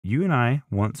you and I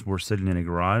once were sitting in a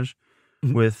garage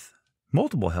Mhm. with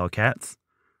multiple Hellcats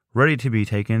ready to be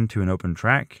taken to an open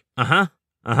track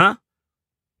Uh-huh.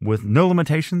 with no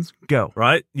limitations. Go.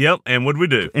 Right? Yep. And what'd we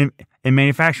do? And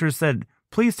manufacturers said,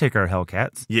 please take our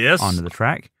Hellcats Yes. onto the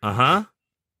track. Uh-huh.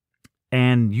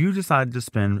 And you decided to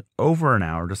spend over an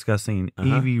hour discussing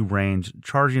EV range,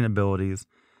 charging abilities,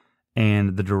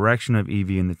 and the direction of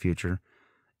EV in the future.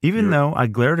 Even though I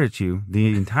glared at you the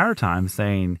entire time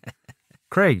saying,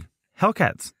 Craig,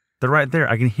 Hellcats, they're right there.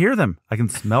 I can hear them. I can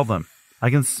smell them. I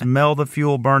can smell the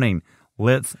fuel burning.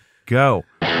 Let's go.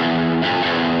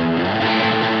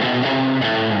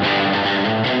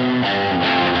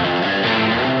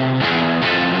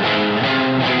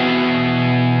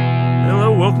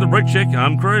 Hello, welcome to Brake Check.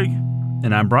 I'm Craig.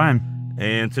 And I'm Brian.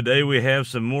 And today we have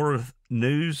some more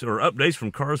news or updates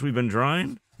from cars we've been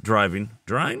driving. Yeah,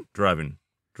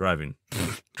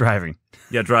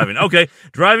 driving. Okay,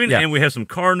 driving, Yeah. And we have some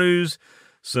car news,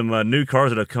 some new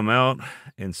cars that have come out,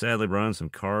 and sadly, Brian, some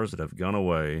cars that have gone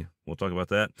away. We'll talk about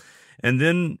that. And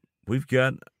then we've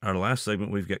got our last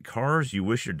segment. We've got cars you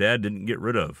wish your dad didn't get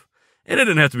rid of. And it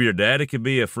doesn't have to be your dad. It could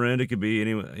be a friend. It could be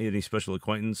any special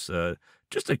acquaintance.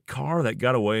 Just a car that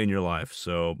got away in your life.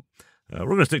 So we're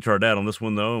going to stick to our dad on this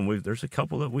one, though. And there's a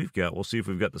couple that we've got. We'll see if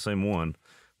we've got the same one.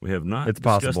 We have not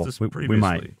discussed this previously. We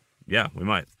might. Yeah, we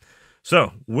might.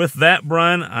 So with that,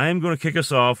 Brian, I am going to kick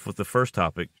us off with the first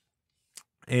topic.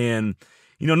 And,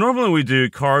 normally we do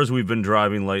cars we've been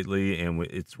driving lately, and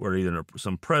we're either in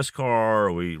some press car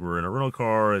or we're in a rental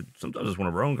car. Sometimes it's one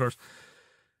of our own cars.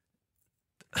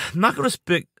 I'm not going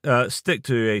to stick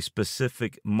to a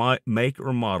specific make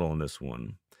or model in this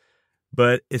one,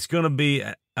 but it's going to be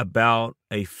about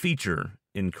a feature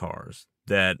in cars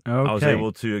that I was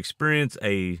able to experience.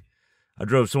 I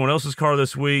drove someone else's car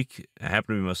this week. It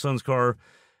happened to be my son's car,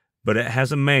 but it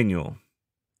has a manual,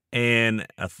 and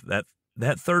that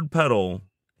third pedal,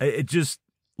 it's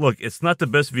not the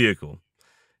best vehicle.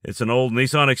 It's an old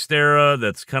Nissan Xterra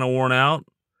that's kind of worn out.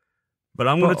 But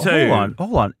I'm going to tell you.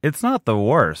 Hold on. It's not the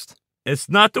worst. It's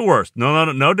not the worst.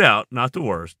 No doubt. Not the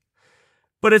worst.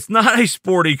 But it's not a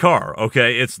sporty car,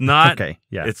 okay? It's not. Okay,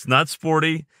 yeah. It's not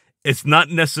sporty. It's not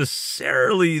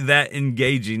necessarily that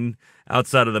engaging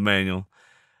outside of the manual.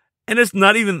 And it's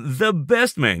not even the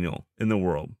best manual in the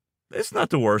world. It's not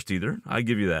the worst either. I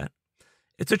give you that.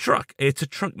 It's a truck. It's a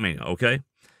trunk manual, okay?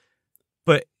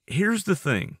 But here's the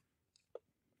thing.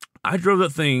 I drove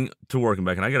that thing to work and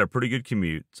back, and I got a pretty good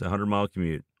commute. It's a 100-mile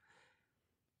commute.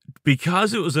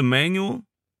 Because it was a manual,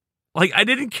 I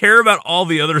didn't care about all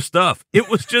the other stuff. It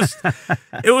was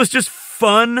just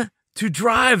fun to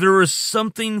drive. There was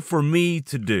something for me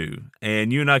to do.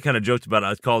 And you and I kind of joked about it.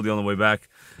 I called you on the way back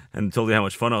and told you how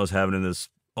much fun I was having in this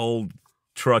old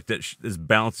truck that is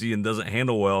bouncy and doesn't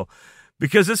handle well.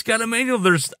 Because it's got a manual.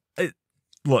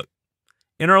 Look,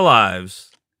 in our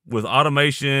lives, with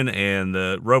automation and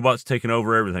the robots taking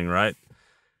over everything, right?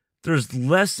 There's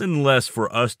less and less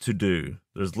for us to do.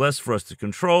 There's less for us to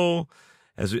control.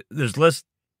 There's less.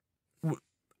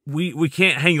 We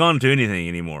can't hang on to anything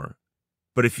anymore.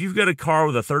 But if you've got a car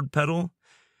with a third pedal,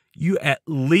 you at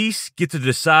least get to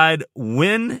decide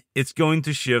when it's going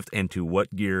to shift and to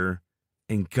what gear.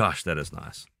 And gosh, that is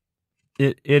nice.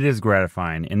 It is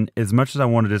gratifying. And as much as I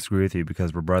want to disagree with you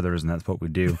because we're brothers and that's what we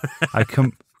do, I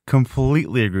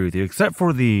completely agree with you, except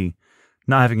for the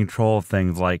not having control of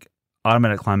things like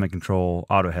automatic climate control,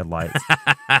 auto headlights.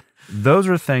 Those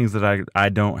are things that I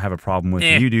don't have a problem with.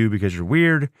 You do because you're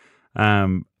weird. I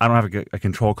don't have a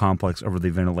control complex over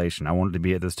the ventilation. I want it to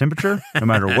be at this temperature, no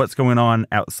matter what's going on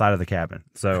outside of the cabin.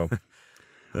 So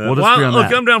we'll just agree on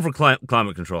that. I'm down for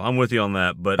climate control. I'm with you on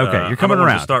that. But okay, you're coming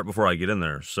around. To start before I get in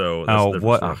there. So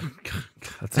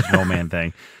that's an old man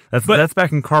thing. That's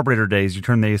back in carburetor days. You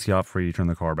turn the AC off before you turn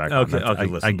the car back on. Okay,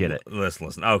 listen. I get it.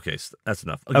 Listen. Okay, that's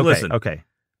enough. Okay, listen. Okay.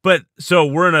 But so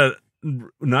we're in a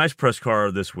nice press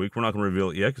car this week. We're not going to reveal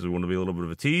it yet because we want to be a little bit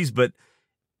of a tease. But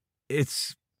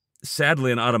it's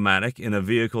sadly an automatic in a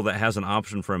vehicle that has an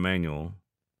option for a manual,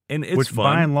 and it's which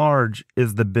fun. By and large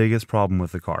is the biggest problem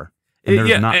with the car. And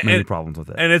there's not many problems with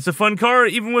it. And it's a fun car,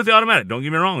 even with the automatic. Don't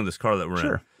get me wrong in this car that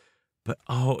we're in. But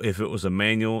if it was a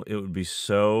manual, it would be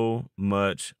so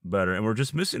much better. And we're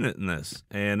just missing it in this.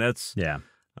 And that's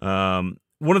one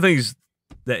of the things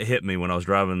that hit me when I was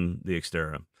driving the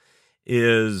Xterra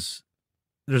is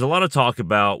there's a lot of talk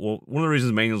about, one of the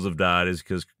reasons manuals have died is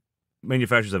because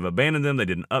manufacturers have abandoned them. They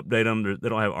didn't update them. They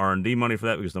don't have R&D money for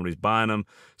that because nobody's buying them.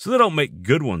 So they don't make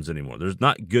good ones anymore. There's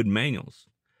not good manuals.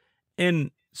 And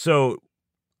so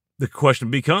the question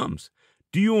becomes,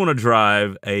 do you want to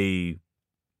drive a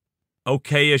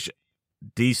okay-ish,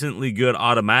 decently good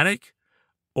automatic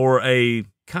or a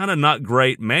kind of not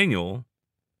great manual.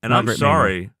 And I'm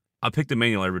sorry, I picked the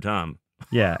manual every time.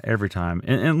 Yeah, every time.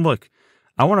 And look,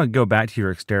 I want to go back to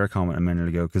your Xterra comment a minute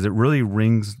ago because it really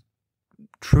rings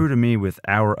true to me with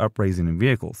our upraising in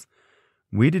vehicles.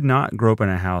 We did not grow up in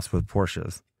a house with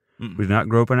Porsches. Mm-mm. We did not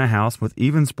grow up in a house with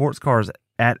even sports cars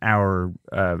at our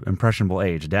impressionable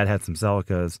age. Dad had some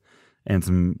Celicas and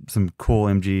some cool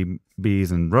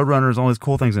MGBs and Roadrunners, all these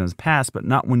cool things in his past, but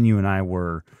not when you and I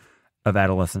were of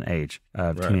adolescent age,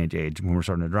 of teenage age, when we're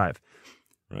starting to drive.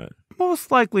 Right.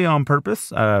 Most likely on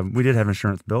purpose. We did have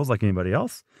insurance bills like anybody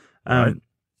else. Right.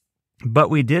 But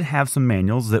we did have some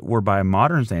manuals that were, by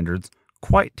modern standards,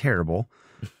 quite terrible.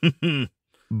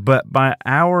 But by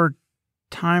our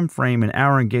time frame and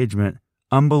our engagement,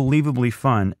 unbelievably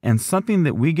fun, and something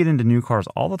that we get into new cars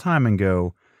all the time and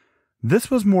go, this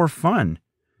was more fun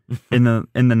in the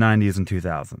 90s and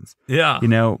 2000s. Yeah. You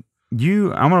know,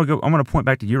 I'm gonna point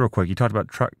back to you real quick. You talked about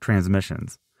truck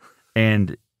transmissions,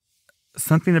 and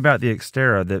something about the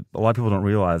Xterra that a lot of people don't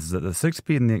realize is that the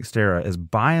 6-speed in the Xterra is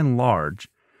by and large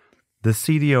the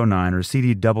CD09 or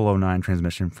CD009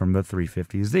 transmission from the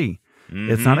 350Z.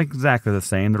 Mm-hmm. It's not exactly the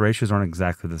same. The ratios aren't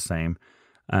exactly the same.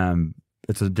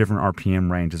 It's a different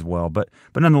RPM range as well, but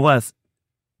nonetheless,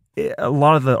 a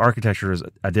lot of the architecture is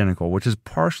identical, which is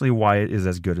partially why it is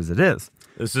as good as it is.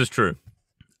 This is true.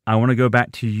 I want to go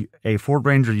back to a Ford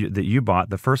Ranger that you bought.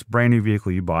 The first brand new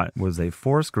vehicle you bought was a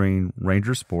forest green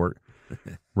Ranger Sport,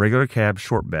 regular cab,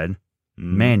 short bed,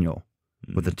 manual,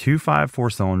 with a 2.5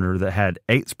 4-cylinder that had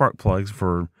 8 spark plugs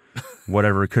for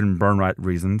whatever it couldn't burn right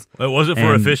reasons. It wasn't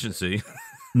for efficiency.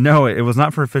 No, it was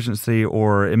not for efficiency,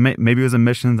 or maybe it was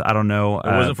emissions. I don't know. It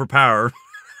wasn't for power.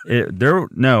 There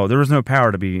was no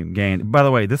power to be gained. By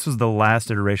the way, this was the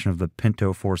last iteration of the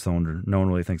Pinto 4-cylinder. No one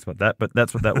really thinks about that, but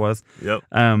that's what that was. Yep.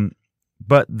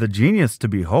 But the genius to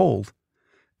behold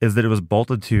is that it was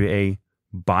bolted to a,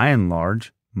 by and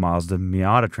large, Mazda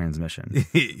Miata transmission.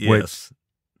 Yes.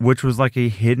 Which was like a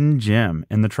hidden gem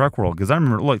in the truck world. Because I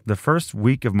remember, look, the first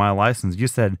week of my license, you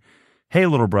said, hey,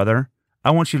 little brother,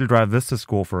 I want you to drive this to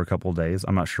school for a couple of days.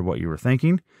 I'm not sure what you were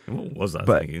thinking. What was I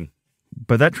thinking?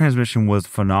 But that transmission was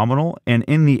phenomenal, and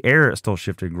in the air, it still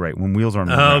shifted great when wheels are on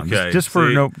the ground. Okay, just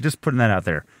putting that out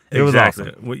there. It was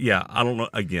awesome. Well, yeah, I don't know.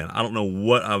 Again, I don't know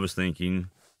what I was thinking.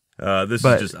 I'm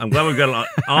glad we've got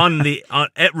on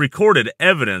recorded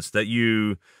evidence that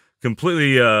you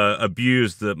completely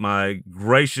abused my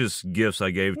gracious gifts I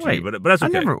gave to you. But that's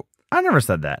okay. I never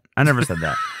said that.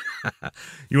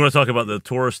 You want to talk about the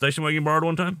Taurus station wagon you borrowed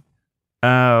one time?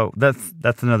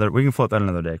 That's another. We can float that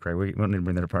another day, Craig. We don't need to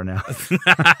bring that apart now.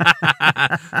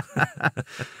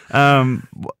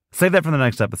 Save that for the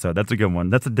next episode. That's a good one.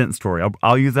 That's a dent story.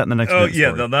 I'll use that in the next. Oh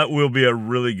yeah, no, that will be a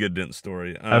really good dent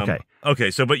story.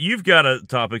 Okay. So, but you've got a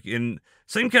topic in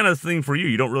same kind of thing for you.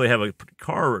 You don't really have a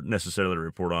car necessarily to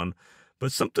report on,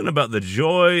 but something about the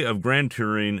joy of grand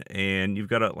touring, and you've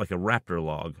got a Raptor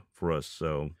log for us.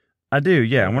 So. I do,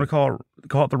 yeah. I want to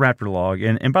call it the Raptor Log.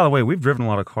 And by the way, we've driven a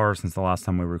lot of cars since the last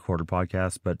time we recorded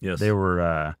podcasts, but they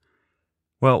were,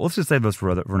 well, let's just save those for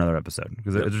another episode,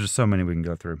 because there's just so many we can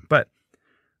go through. But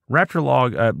Raptor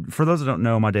Log, for those that don't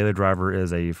know, my daily driver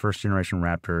is a first-generation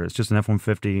Raptor. It's just an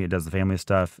F-150. It does the family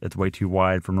stuff. It's way too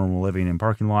wide for normal living in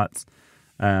parking lots,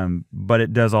 but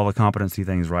it does all the competency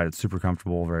things right. It's super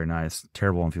comfortable, very nice,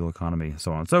 terrible on fuel economy,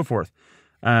 so on and so forth.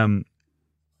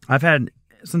 I've had...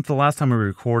 Since the last time we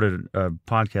recorded a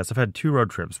podcast, I've had 2 road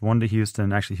trips, one to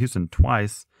Houston, actually Houston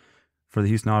twice for the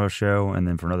Houston Auto Show, and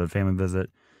then for another family visit, and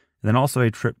then also a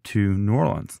trip to New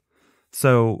Orleans.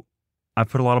 So I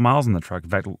put a lot of miles in the truck. In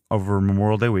fact, over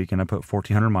Memorial Day weekend, I put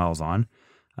 1,400 miles on,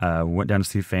 went down to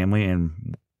see family,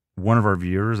 and one of our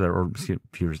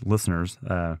listeners,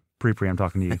 pre I'm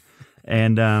talking to you,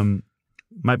 and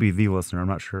might be the listener, I'm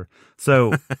not sure.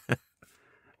 So I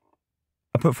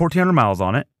put 1,400 miles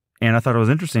on it. And I thought it was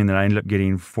interesting that I ended up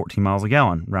getting 14 miles a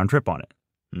gallon round trip on it.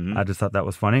 Mm-hmm. I just thought that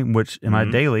was funny, which in my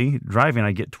daily driving,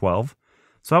 I get 12.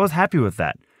 So I was happy with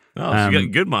that. Oh, so you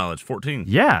got good mileage, 14.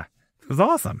 Yeah, it was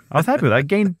awesome. I was happy with that. I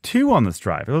gained 2 on this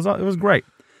drive. It was great.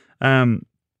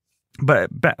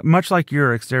 But much like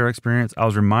your Xterra experience, I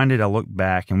was reminded, I looked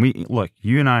back, and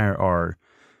you and I are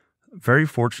very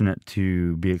fortunate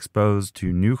to be exposed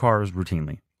to new cars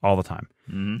routinely, all the time.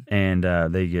 Mm-hmm.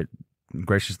 And they get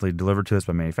graciously delivered to us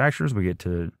by manufacturers. We get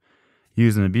to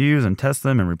use and abuse and test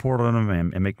them and report on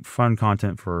them and make fun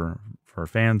content for our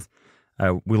fans.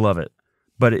 We love it.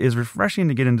 But it is refreshing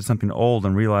to get into something old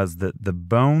and realize that the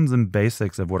bones and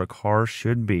basics of what a car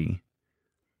should be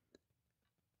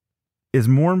is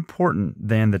more important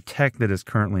than the tech that is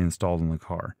currently installed in the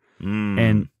car.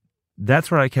 And that's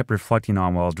what I kept reflecting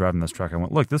on while I was driving this truck. I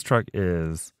went, look, this truck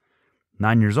is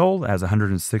 9 years old. It has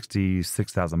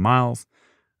 166,000 miles.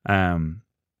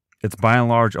 It's by and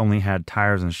large only had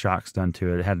tires and shocks done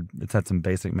to it. It's had some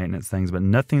basic maintenance things, but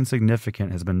nothing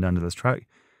significant has been done to this truck.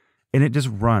 And it just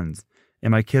runs. And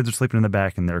my kids are sleeping in the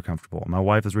back and they're comfortable. My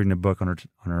wife is reading a book on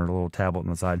her little tablet on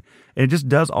the side. And it just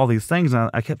does all these things. And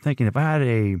I kept thinking, if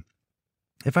I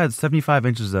had 75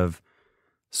 inches of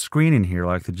screen in here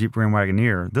like the Jeep Grand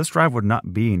Wagoneer, this drive would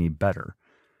not be any better.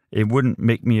 It wouldn't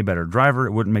make me a better driver.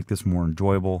 It wouldn't make this more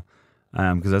enjoyable.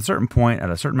 Because at a certain point,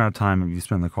 at a certain amount of time, if you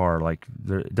spend in the car,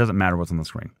 it doesn't matter what's on the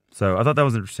screen. So I thought that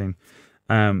was interesting.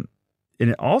 And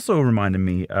it also reminded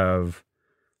me of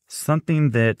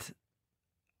something that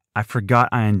I forgot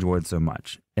I enjoyed so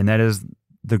much, and that is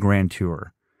the Grand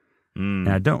Tour. And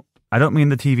I don't mean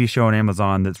the TV show on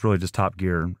Amazon that's really just Top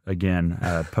Gear again,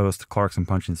 post Clarkson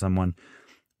punching someone.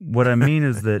 What I mean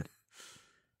is that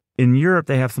in Europe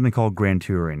they have something called Grand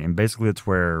Touring, and basically it's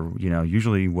where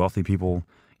usually wealthy people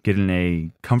get in a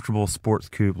comfortable sports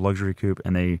coupe, luxury coupe,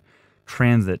 and they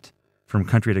transit from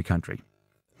country to country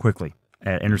quickly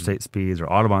at interstate speeds or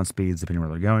Autobahn speeds, depending where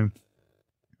they're going.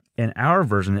 In our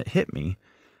version, it hit me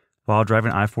while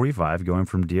driving I-45, going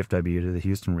from DFW to the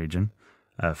Houston region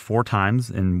 4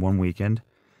 times in one weekend.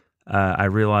 I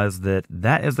realized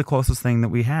that is the closest thing that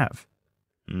we have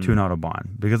to an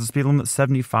Autobahn, because the speed limit's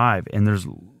 75, and there's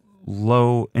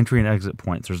low entry and exit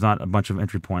points. There's not a bunch of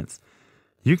entry points.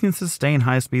 You can sustain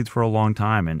high speeds for a long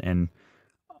time. And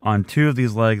on 2 of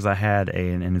these legs, I had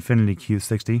an Infiniti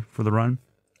Q60 for the run.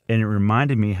 And it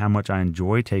reminded me how much I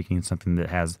enjoy taking something that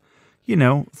has,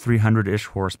 300-ish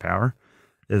horsepower,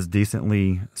 is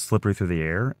decently slippery through the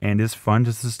air, and is fun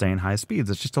to sustain high speeds.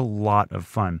 It's just a lot of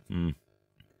fun. And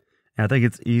I think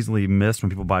it's easily missed when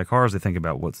people buy cars. They think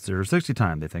about what's 0 to 60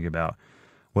 time. They think about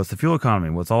what's the fuel economy,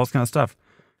 what's all this kind of stuff.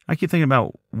 I keep thinking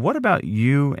about, what about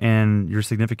you and your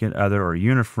significant other, or you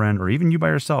and a friend, or even you by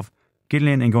yourself, getting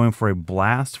in and going for a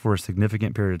blast for a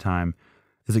significant period of time?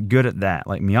 Is it good at that?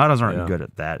 Like Miatas aren't good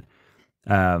at that.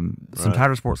 Some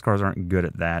tighter sports cars aren't good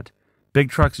at that. Big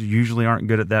trucks usually aren't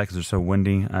good at that because they're so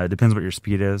windy. It depends what your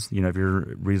speed is. If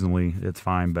you're reasonably, it's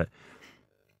fine. But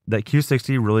that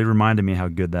Q60 really reminded me how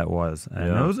good that was. And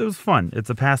it was fun. It's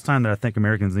a pastime that I think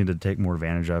Americans need to take more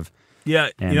advantage of. Yeah,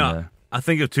 and, I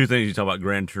think of 2 things. You talk about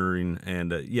Grand Touring,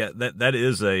 and that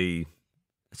is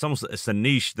it's a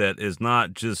niche that is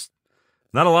not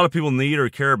a lot of people need or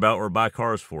care about or buy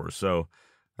cars for. So,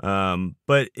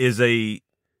 but is a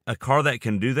car that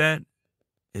can do that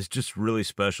is just really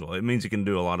special. It means it can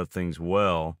do a lot of things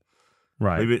well.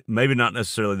 Right. Maybe not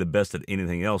necessarily the best at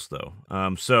anything else though.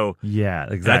 So yeah,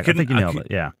 exactly. I think you nailed it.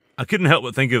 Yeah. I couldn't help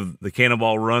but think of the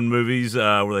Cannonball Run movies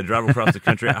where they drive across the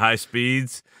country at high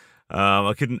speeds.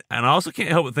 And I also can't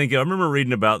help but think. I remember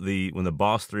reading about when the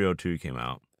Boss 302 came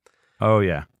out. Oh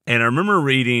yeah, and I remember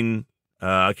reading.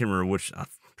 I can't remember which. I'm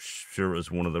sure it was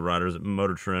one of the writers at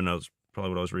Motor Trend. That was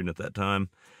probably what I was reading at that time,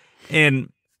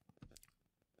 and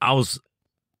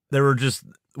there were just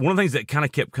one of the things that kind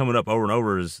of kept coming up over and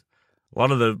over is a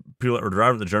lot of the people that were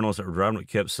driving, the journalists that were driving it,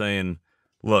 kept saying,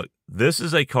 "Look, this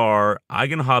is a car I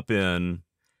can hop in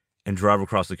and drive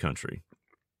across the country.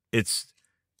 It's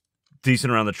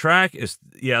decent around the track. It's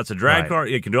a drag car.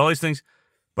 It can do all these things,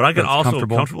 but I can also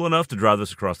comfortable enough to drive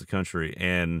this across the country."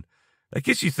 And that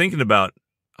gets you thinking about,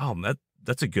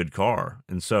 that's a good car.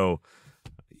 And so,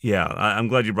 I'm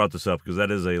glad you brought this up, because that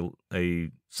is a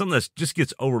something that just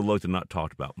gets overlooked and not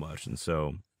talked about much. And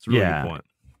so it's a really good point.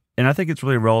 And I think it's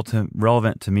really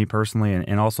relevant to me personally,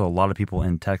 and also a lot of people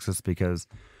in Texas, because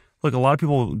look, a lot of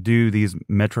people do these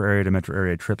metro area to metro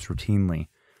area trips routinely.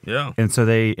 Yeah. And so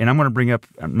and I'm going to bring up,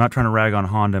 I'm not trying to rag on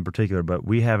Honda in particular, but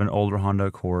we have an older Honda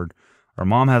Accord. Our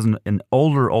mom has an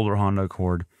older Honda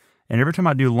Accord. And every time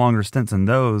I do longer stints in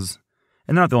those,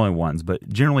 and they're not the only ones, but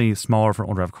generally smaller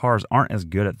front-wheel drive cars aren't as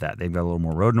good at that. They've got a little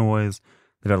more road noise.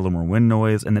 They've got a little more wind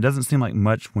noise. And it doesn't seem like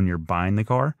much when you're buying the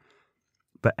car.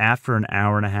 But after an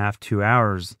hour and a half, 2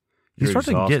 hours, you start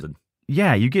exhausted. to get...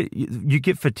 Yeah, you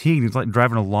get fatigued. It's like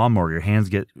driving a lawnmower. Your hands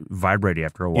get vibrating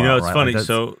after a while. It's funny.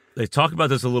 So they talk about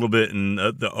this a little bit in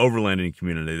the overlanding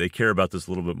community. They care about this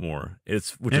a little bit more.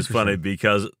 Which is funny,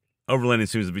 because overlanding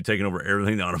seems to be taking over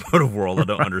everything in the automotive world. I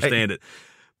don't understand it.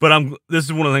 But this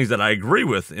is one of the things that I agree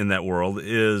with in that world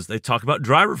is they talk about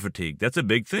driver fatigue. That's a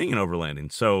big thing in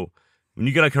overlanding. So when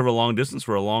you got to cover a long distance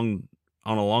on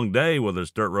a long day, whether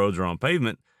it's dirt roads or on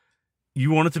pavement, you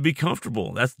want it to be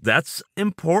comfortable. That's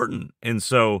important. And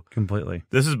so completely,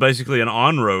 this is basically an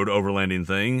on-road overlanding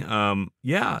thing.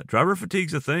 Driver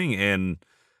fatigue's a thing, and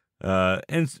car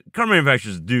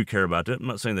manufacturers do care about it. I'm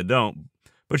not saying they don't,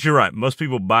 but you're right. Most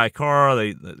people buy a car,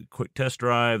 they quick test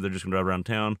drive, they're just gonna drive around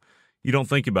town. you don't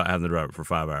think about having to drive it for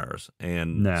 5 hours.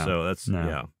 And so that's,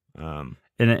 yeah.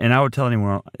 And I would tell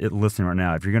anyone listening right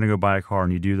now, if you're going to go buy a car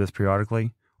and you do this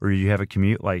periodically, or you have a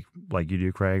commute like you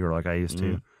do, Craig, or like I used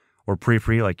to, or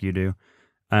pre-free like you do,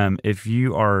 if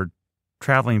you are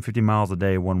traveling 50 miles a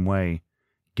day one way,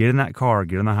 get in that car,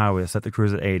 get on the highway, set the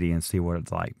cruise at 80 and see what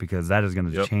it's like, because that is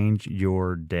going to change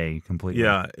your day completely.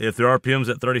 Yeah, if the RPM's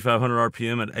at 3,500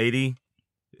 RPM at 80,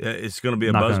 it's going to be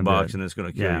a buzz box and it's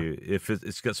going to kill you. If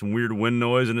it's got some weird wind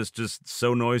noise and it's just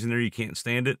so noisy in there you can't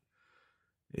stand it,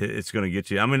 it's going to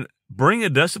get you. I mean, bring a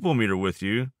decibel meter with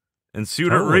you and see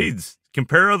what it reads.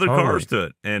 Compare other cars to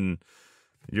it, and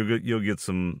you'll get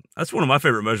some. That's one of my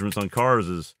favorite measurements on cars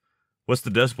is what's the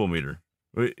decibel meter?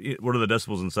 What are the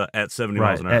decibels inside at 70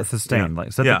 miles an hour? At sustained,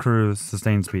 like set the cruise,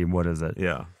 sustained speed. What is it?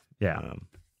 Yeah.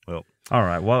 Well, all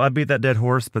right. Well, I beat that dead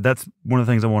horse, but that's one of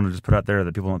the things I want to just put out there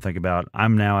that people don't think about.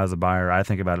 I'm now as a buyer, I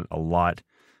think about it a lot.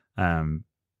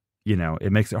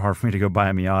 It makes it hard for me to go buy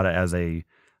a Miata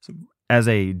as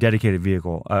a dedicated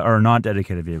vehicle or a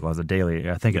non-dedicated vehicle as a daily.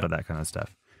 I think about that kind of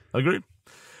stuff. Agreed.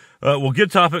 Well,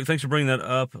 good topic. Thanks for bringing that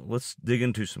up. Let's dig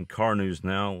into some car news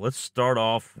now. Let's start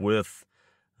off with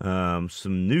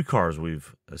some new cars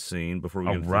we've seen before we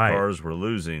get into the cars we're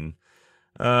losing.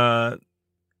 And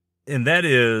that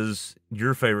is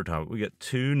your favorite topic. We got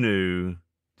 2 new.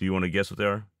 Do you want to guess what they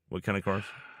are? What kind of cars?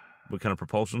 What kind of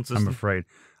propulsion system? I'm afraid.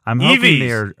 I'm hoping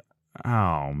they're...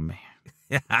 Oh, man.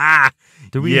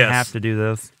 Do we have to do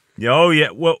this? Oh,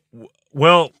 yeah. Well,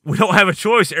 we don't have a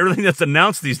choice. Everything that's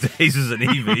announced these days is an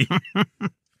EV.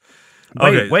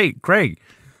 Wait, Craig.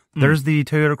 There's the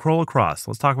Toyota Corolla Cross.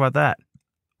 Let's talk about that.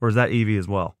 Or is that EV as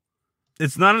well?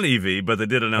 It's not an EV, but they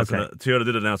did announce Toyota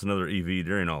did announce another EV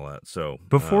during all that. So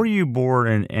before you bore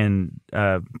and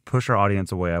push our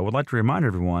audience away, I would like to remind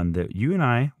everyone that you and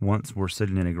I once were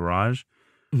sitting in a garage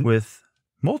with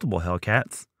multiple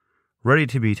Hellcats ready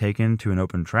to be taken to an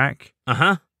open track.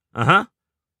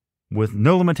 With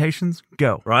no limitations,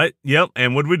 go. Right. Yep.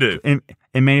 And what'd we do? And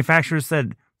manufacturers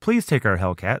said, please take our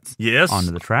Hellcats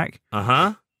onto the track.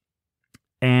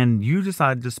 And you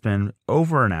decided to spend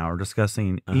over an hour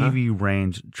discussing EV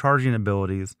range, charging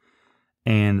abilities,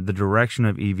 and the direction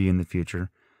of EV in the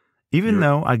future. Even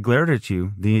though I glared at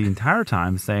you the entire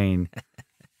time saying,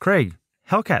 Craig,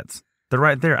 Hellcats, they're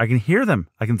right there. I can hear them.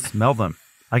 I can smell them.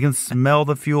 I can smell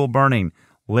the fuel burning.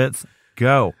 Let's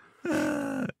go.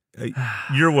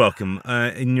 You're welcome.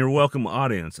 And you're welcome,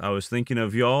 audience. I was thinking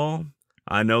of y'all.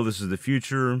 I know this is the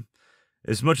future.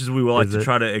 As much as we would like to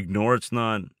try to ignore it's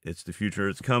not, it's the future,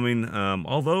 it's coming.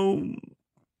 Although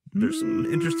there's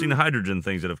some interesting hydrogen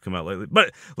things that have come out lately.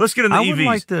 But let's get into EVs. I would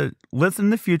like to, in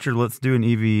the future, let's do an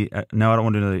EV. No, I don't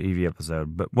want to do another EV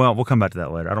episode. But, we'll come back to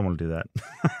that later. I don't want to do that.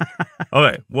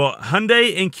 Okay. Well,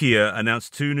 Hyundai and Kia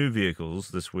announced 2 new vehicles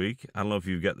this week. I don't know if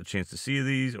you've got the chance to see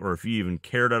these or if you even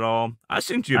cared at all. I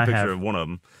sent you a picture of one of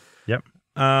them. Yep.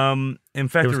 In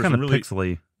fact, it was kind of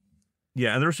pixely.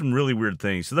 Yeah, and there were some really weird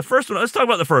things. So the first one, let's talk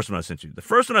about the first one I sent you. The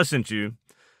first one I sent you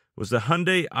was the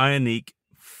Hyundai Ioniq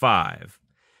 5.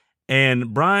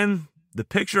 And Brian, the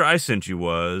picture I sent you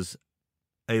was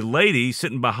a lady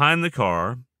sitting behind the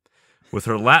car with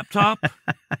her laptop.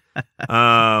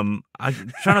 I'm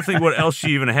trying to think what else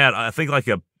she even had. I think like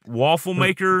a waffle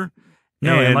maker.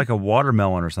 No, and like a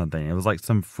watermelon or something. It was like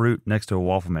some fruit next to a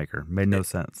waffle maker. Made no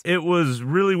sense. It was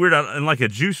really weird. And like a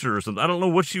juicer or something. I don't know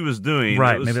what she was doing.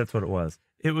 Right, maybe that's what it was.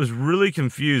 It was really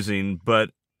confusing,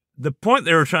 but the point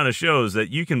they were trying to show is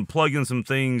that you can plug in some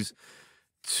things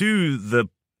to the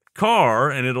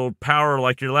car and it'll power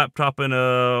like your laptop in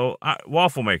a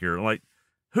waffle maker. Like,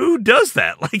 who does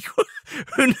that? Like,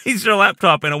 who needs their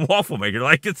laptop in a waffle maker?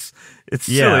 Like, it's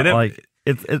silly. Like,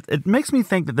 it makes me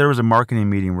think that there was a marketing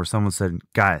meeting where someone said,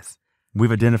 guys,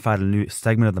 we've identified a new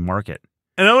segment of the market.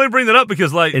 And I only bring that up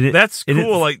because, like, that's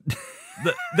cool. Like,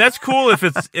 that's cool if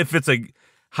it's a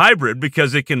hybrid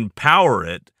because it can power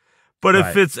it. But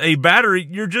if it's a battery,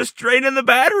 you're just draining the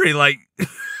battery. Like,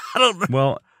 I don't know.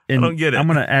 Well, I don't get it. I'm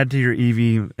going to add to your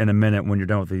EV in a minute when you're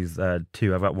done with these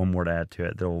 2. I've got one more to add to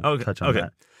it that'll touch on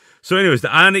that. So anyways, the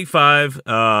Ioniq 5,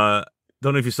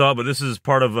 don't know if you saw it, but this is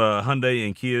part of Hyundai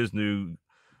and Kia's new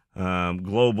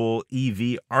global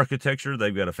EV architecture.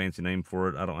 They've got a fancy name for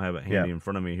it. I don't have it handy in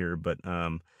front of me here, but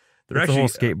they're it's actually a whole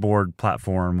skateboard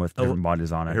platform with different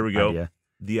bodies on it. Here we go.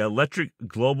 The Electric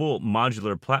Global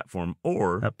Modular Platform,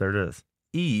 or there it is.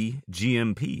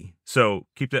 EGMP. So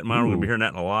keep that in mind. We're going to be hearing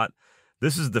that a lot.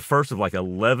 This is the first of like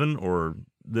 11, or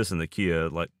this in the Kia.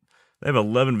 Like they have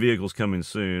 11 vehicles coming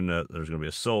soon. There's going to be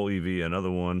a Soul EV, another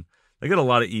one. They got a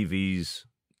lot of EVs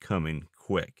coming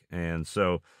quick, and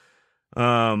so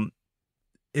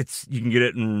you can get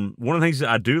it in. One of the things that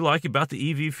I do like about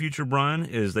the EV future, Brian,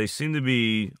 is they seem to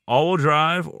be all-wheel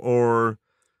drive or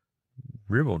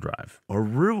rear-wheel drive.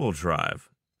 Rear-wheel drive.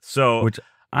 So which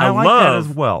I like that as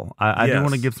well. I do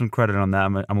want to give some credit on that.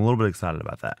 I'm a little bit excited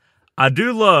about that. I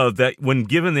do love that when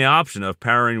given the option of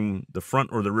powering the front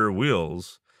or the rear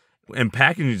wheels, and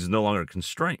packaging is no longer a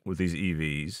constraint with these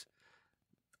EVs,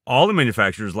 all the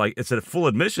manufacturers, it's a full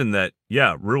admission that,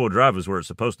 rear-wheel drive is where it's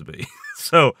supposed to be.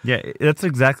 So yeah, that's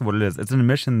exactly what it is. It's an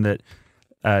admission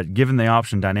that, given the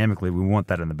option dynamically, we want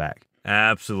that in the back.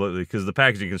 Absolutely, because the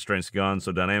packaging constraints gone,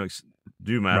 so dynamics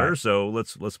do matter. Right. So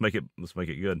let's make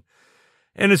it good.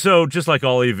 And so, just like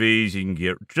all EVs, you can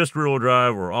get just rear-wheel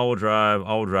drive or all-wheel drive.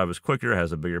 All-wheel drive is quicker,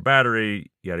 has a bigger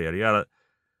battery, yada, yada, yada.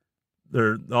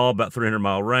 They're all about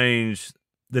 300-mile range.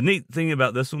 The neat thing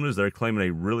about this one is they're claiming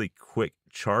a really quick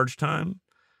charge time.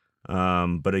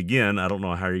 But again, I don't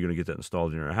know how you're going to get that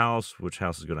installed in your house, which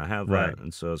house is going to have that. Right.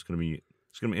 And so it's going to be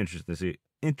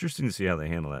interesting to see how they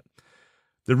handle that.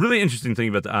 The really interesting thing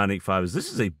about the Ioniq 5 is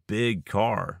this is a big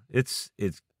car. It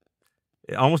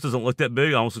almost doesn't look that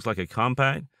big. It almost looks like a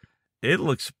compact. It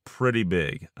looks pretty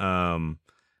big.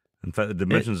 In fact, the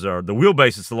dimensions are the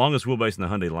wheelbase. It's the longest wheelbase in the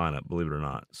Hyundai lineup, believe it or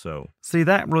not. So, see,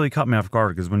 that really caught me off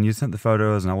guard because when you sent the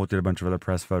photos and I looked at a bunch of other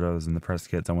press photos and the press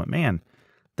kits, I went, man,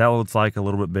 that looks like a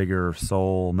little bit bigger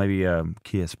Soul, maybe a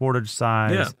Kia Sportage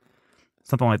size,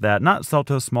 something like that. Not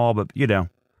Seltos small, but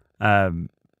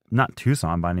not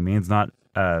Tucson by any means, not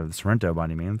Sorrento by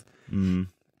any means. Mm-hmm.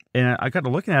 And I got to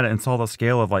looking at it and saw the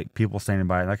scale of people standing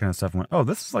by it, that kind of stuff, and went, oh,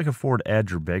 this is like a Ford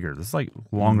Edge or bigger. This is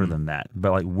longer than that,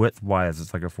 but width-wise,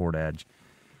 it's like a Ford Edge.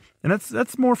 And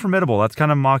that's more formidable. That's kind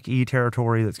of Mach-E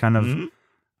territory. That's kind of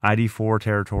ID4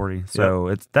 territory. So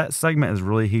it's that segment is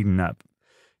really heating up.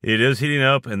 It is heating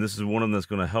up, and this is one of them that's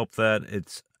going to help that.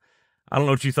 I don't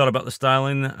know what you thought about the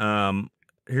styling.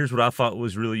 Here's what I thought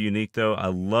was really unique, though. I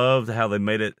loved how they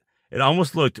made it. It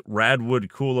almost looked Radwood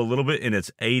cool a little bit in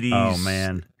its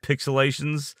 80s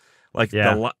pixelations.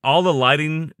 All the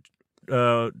lighting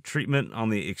treatment on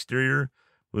the exterior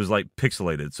was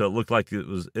pixelated. So it looked like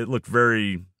it looked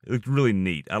really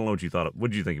neat. I don't know what you thought.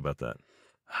 What did you think about that?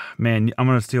 Man, I'm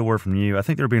going to steal a word from you. I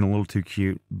think they're being a little too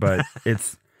cute, but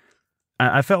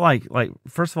I felt like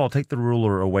first of all, take the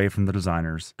ruler away from the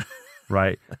designers.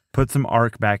 Right, put some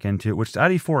arc back into it, which the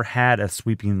ID4 had a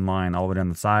sweeping line all the way down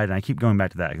the side, and I keep going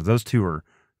back to that because those two are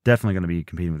definitely going to be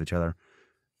competing with each other.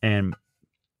 And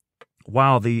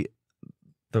while the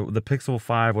Pixel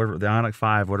 5, whatever the Ioniq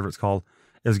 5, whatever it's called,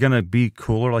 is going to be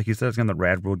cooler, like you said, it's going to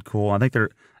Radwood cool. I think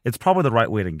it's probably the right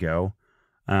way to go.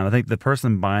 I think the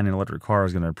person buying an electric car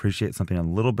is going to appreciate something a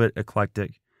little bit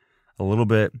eclectic, a little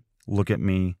bit look at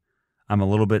me, I'm a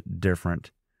little bit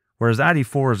different. Whereas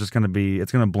ID4 is just going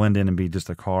to blend in and be just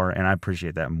a car, and I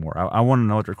appreciate that more. I want an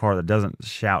electric car that doesn't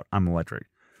shout, I'm electric.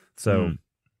 So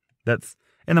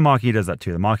and the Mach-E does that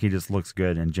too. The Mach-E just looks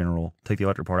good in general. Take the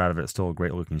electric part out of it, it's still a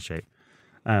great looking shape.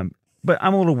 But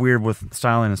I'm a little weird with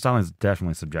styling, and styling is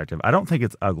definitely subjective. I don't think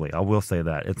it's ugly. I will say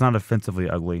that. It's not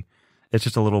offensively ugly. It's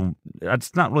just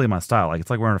it's not really my style. It's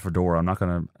like wearing a fedora.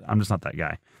 I'm just not that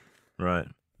guy. Right.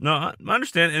 No, I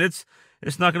understand, and it's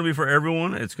not going to be for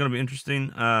everyone. It's going to be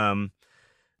interesting.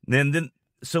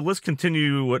 So let's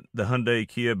continue what the Hyundai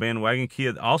Kia bandwagon.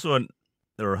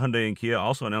 Hyundai and Kia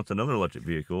also announced another electric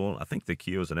vehicle. I think the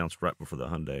Kia was announced right before the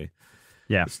Hyundai.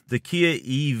 Yeah, it's the Kia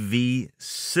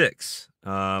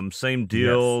EV6. Same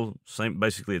deal. Yes. Same.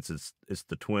 Basically, it's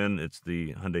the twin. It's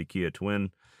the Hyundai Kia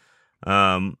twin.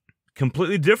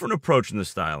 Completely different approach in the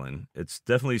styling. It's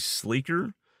definitely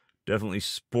sleeker, definitely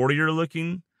sportier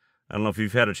looking. I don't know if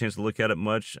you've had a chance to look at it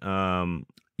much.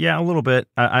 Yeah, a little bit.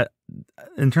 I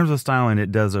in terms of styling,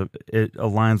 it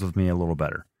aligns with me a little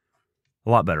better, a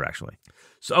lot better actually.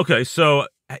 So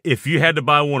if you had to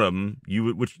buy one of them,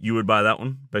 you would buy that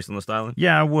one based on the styling?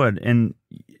 Yeah, I would. And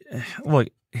look,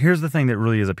 here's the thing that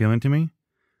really is appealing to me.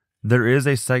 There is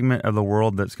a segment of the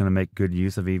world that's going to make good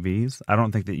use of EVs. I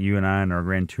don't think that you and I in our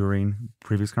Grand Touring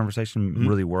previous conversation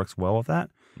really works well with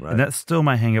that. Right. And that's still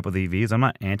my hang up with EVs. I'm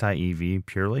not anti-EV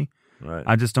purely. Right.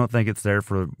 I just don't think it's there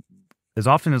for as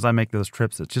often as I make those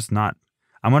trips. It's just not.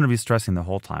 I'm going to be stressing the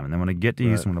whole time, and then when I get to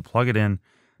use, I'm going to plug it in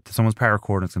to someone's power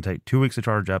cord, and it's going to take 2 weeks to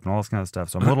charge up and all this kind of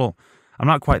stuff. So I'm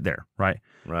not quite there, right?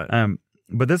 Right.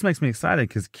 But this makes me excited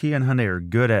because Kia and Hyundai are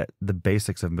good at the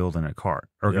basics of building a car.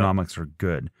 Ergonomics are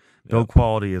good. Build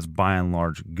quality is by and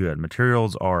large good.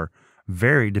 Materials are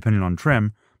varied depending on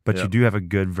trim, but you do have a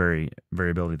good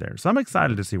variability there. So I'm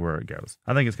excited to see where it goes.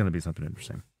 I think it's going to be something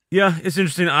interesting. Yeah, it's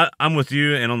interesting. I'm with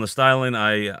you, and on the styling,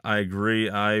 I agree.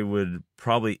 I would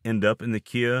probably end up in the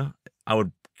Kia. I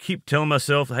would keep telling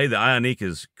myself, hey, the Ioniq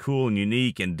is cool and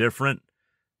unique and different,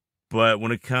 But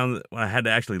when I had to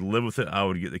actually live with it, I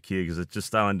would get the Kia because it just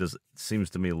styling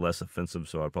seems to me less offensive.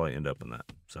 So I'd probably end up in that.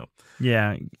 So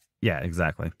Yeah,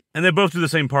 exactly. and they both do the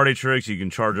same party tricks. You can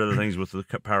charge other things with the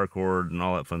power cord and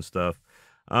all that fun stuff.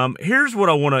 Here's what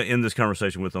I want to end this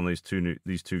conversation with on these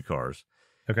two cars.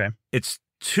 Okay. It's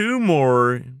two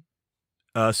more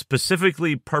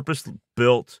specifically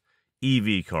purpose-built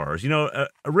EV cars.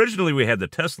 Originally we had the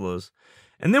Teslas,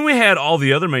 and then we had all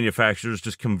the other manufacturers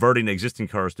just converting existing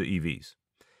cars to EVs.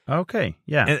 Okay,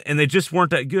 yeah. And they just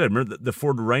weren't that good. Remember the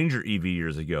Ford Ranger EV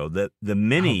years ago, the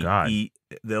Mini,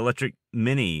 the electric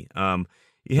Mini.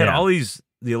 You had all these,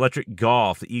 the electric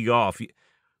Golf, the e-Golf,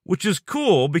 which is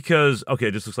cool because, okay,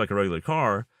 it just looks like a regular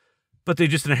car, but they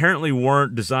just inherently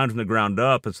weren't designed from the ground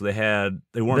up, and so they weren't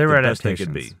the best they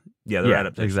could be. Yeah, they're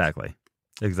adaptations.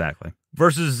 Exactly.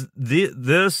 Versus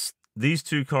these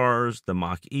two cars, the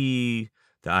Mach-E,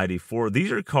 the ID4,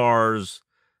 these are cars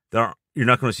that you're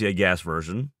not going to see a gas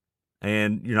version,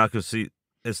 and you're not going to see,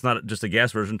 it's not just a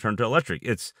gas version turned to electric.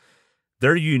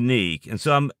 They're unique, and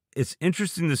so it's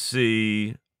interesting to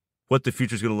see what the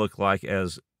future is going to look like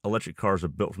as electric cars are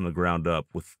built from the ground up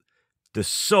with the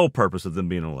sole purpose of them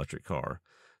being an electric car.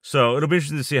 So it'll be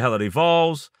interesting to see how that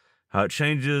evolves, how it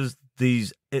changes.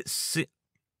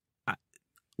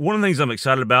 One of the things I'm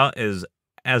excited about is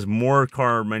as more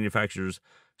car manufacturers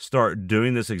start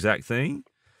doing this exact thing,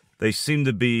 they seem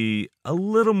to be a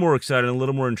little more exciting, a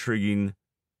little more intriguing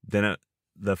than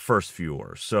the first few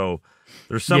were. So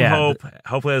there's some hope.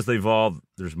 Hopefully, as they evolve,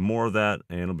 there's more of that,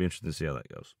 and it'll be interesting to see how that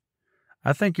goes.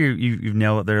 I think you've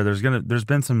nailed it there. There's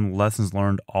been some lessons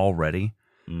learned already.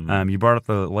 Mm-hmm. You brought up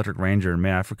the electric Ranger, and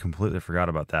man, I completely forgot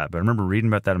about that. But I remember reading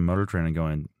about that in Motor Trend and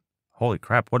going, "Holy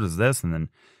crap, what is this?" And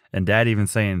Dad even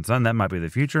saying, "Son, that might be the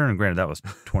future." And granted, that was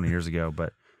 20 years ago,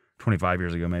 but 25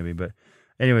 years ago maybe. But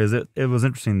anyways, it was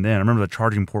interesting then. I remember the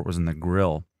charging port was in the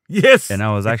grill. Yes, and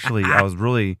I was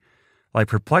really like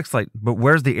perplexed, like, but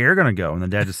where's the air going to go? And then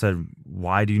Dad just said,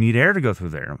 "Why do you need air to go through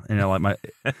there?" And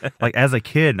like as a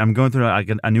kid, I'm going through.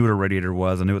 I knew what a radiator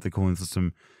was. I knew what the cooling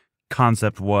system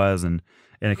concept was, and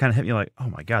it kind of hit me like, oh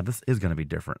my God, this is going to be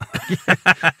different.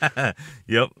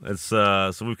 Yep, it's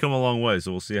so we've come a long way.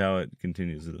 So we'll see how it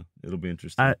continues. It'll be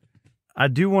interesting. I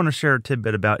do want to share a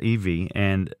tidbit about EV,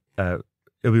 and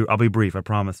I'll be brief. I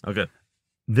promise. Okay.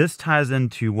 This ties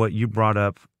into what you brought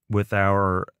up with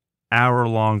our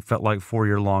hour-long, felt like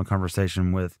 4-year-long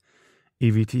conversation with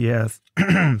EVTS,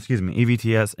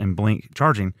 EVTS and Blink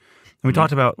charging. And we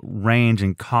talked about range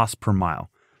and cost per mile.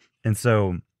 And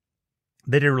so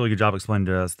they did a really good job explaining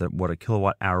to us that what a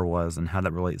kilowatt hour was and how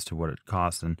that relates to what it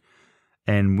costs.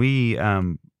 And we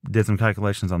did some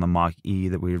calculations on the Mach-E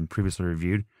that we had previously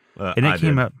reviewed. And it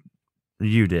came up.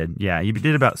 You did. Yeah, you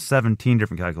did about 17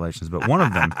 different calculations, but one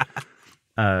of them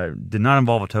did not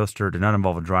involve a toaster, did not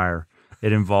involve a dryer.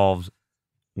 It involves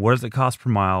what does it cost per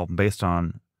mile based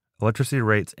on electricity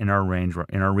rates in our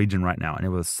region right now, and it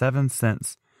was 7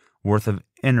 cents worth of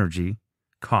energy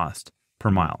cost per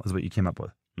mile is what you came up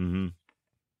with. Mm-hmm.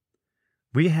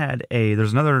 We had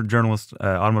there's another journalist,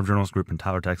 automotive journalist group in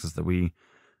Tyler, Texas that we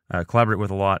collaborate with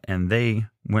a lot, and they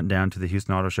went down to the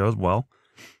Houston Auto Show as well.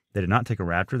 They did not take a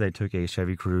Raptor; they took a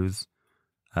Chevy Cruze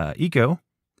Eco,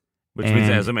 which means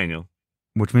as a manual,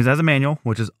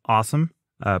 which is awesome.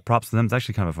 Props to them. It's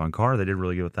actually kind of a fun car. They did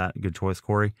really good with that. Good choice,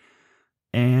 Corey.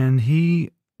 And he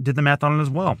did the math on it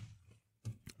as well.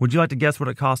 Would you like to guess what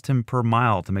it cost him per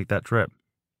mile to make that trip?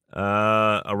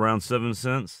 Around 7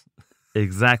 cents.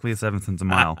 Exactly 7 cents a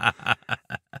mile.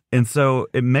 And so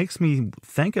it makes me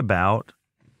think about,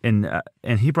 and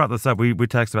he brought this up. We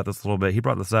texted about this a little bit. He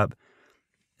brought this up.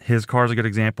 His car's a good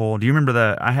example. Do you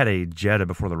remember I had a Jetta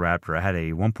before the Raptor. I had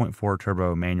a 1.4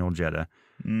 turbo manual Jetta.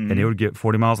 And it would get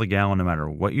 40 miles a gallon no matter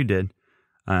what you did.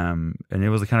 And it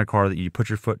was the kind of car that you put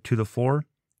your foot to the floor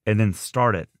and then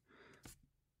start it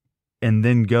and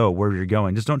then go where you're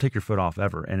going. Just don't take your foot off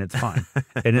ever, and it's fine.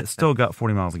 And it still got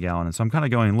 40 miles a gallon. And so I'm kind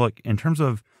of going, look, in terms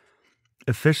of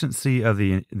efficiency of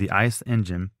the ICE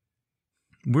engine,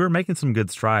 we're making some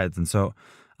good strides. And so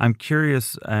I'm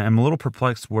curious, I'm a little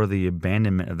perplexed where the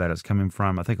abandonment of that is coming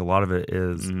from. I think a lot of it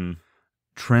is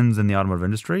trends in the automotive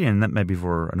industry, and that may be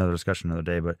for another discussion another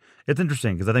day, but it's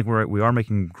interesting because I think we are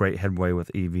making great headway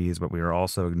with EVs, but we are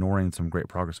also ignoring some great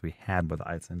progress we had with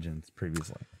ICE engines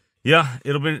previously. Yeah,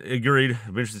 it'll be agreed.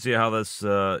 It'll be interesting to see how this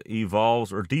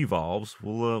evolves or devolves.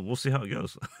 We'll see how it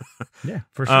goes. Yeah,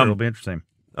 for sure. It'll be interesting.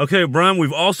 Okay, Brian,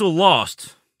 we've also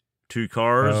lost 2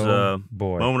 cars. Oh,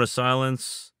 boy. Moment of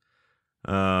silence.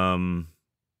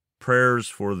 Prayers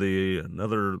for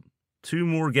another 2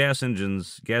 more gas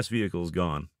vehicles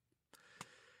gone.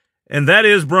 And that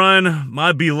is, Brian,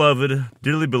 my beloved,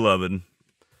 dearly beloved,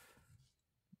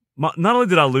 not only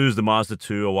did I lose the Mazda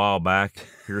 2 a while back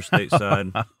here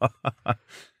stateside,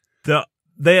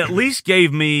 they at least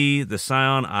gave me the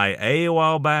Scion IA a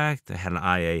while back. They had an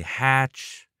IA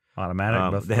hatch.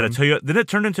 Automatic. They had a Toyota. Then it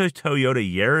turned into a Toyota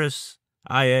Yaris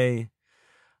IA.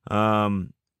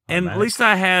 And at least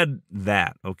I had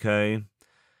that, okay?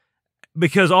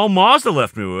 Because all Mazda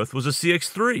left me with was a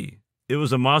CX-3. It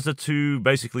was a Mazda 2,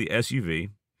 basically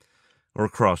SUV or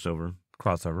crossover.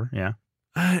 Crossover, yeah.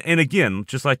 And again,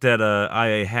 just like that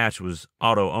IA hatch was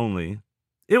auto only,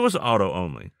 it was auto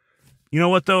only. You know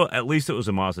what, though? At least it was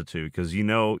a Mazda 2 because,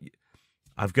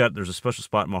 there's a special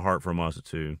spot in my heart for a Mazda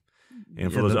 2.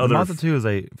 And for those other... The Mazda 2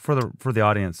 is for the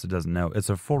audience that doesn't know, it's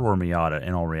a four-door Miata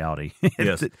in all reality.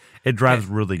 Yes. It drives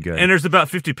really good. And there's about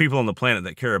 50 people on the planet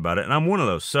that care about it, and I'm one of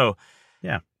those. So,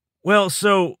 yeah. Well,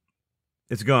 so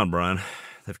it's gone, Brian.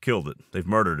 They've killed it. They've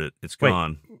murdered it. It's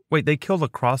gone. Wait, they killed a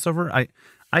crossover?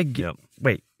 I get... Yep.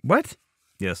 Wait, what?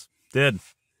 Yes. Dead.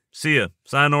 See ya.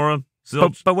 Sayonara.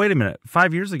 Zilch. But wait a minute.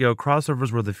 5 years ago,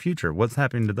 crossovers were the future. What's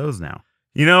happening to those now?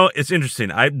 It's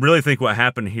interesting. I really think what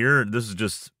happened here, this is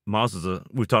just Mazda's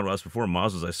we've talked about this before,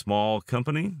 Mazda's a small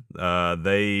company.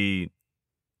 One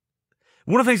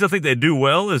of the things I think they do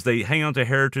well is they hang on to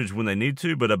heritage when they need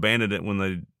to, but abandon it when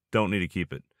they don't need to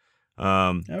keep it.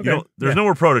 Okay. There's no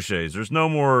more proteges. There's no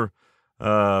more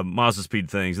Mazda speed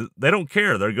things. They don't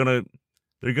care. They're gonna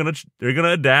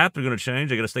adapt. They're gonna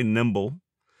change. They got to stay nimble,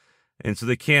 and so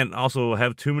they can't also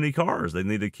have too many cars. They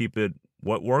need to keep it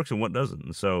what works and what doesn't.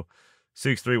 And so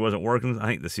CX-3 wasn't working. I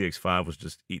think the CX-5 was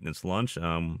just eating its lunch.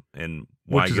 And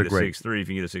why get a CX-3 if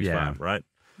you can get a CX-5, right?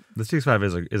 The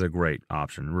CX-5 is a great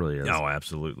option. It really is. Oh,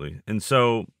 absolutely. And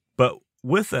so, but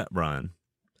with that, Brian,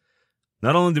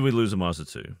 not only did we lose a Mazda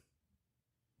 2,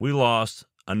 we lost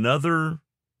another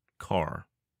car.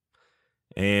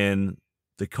 And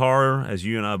the car, as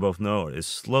you and I both know, is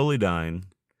slowly dying.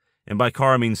 And by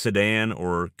car, I mean sedan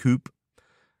or coupe.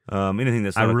 Anything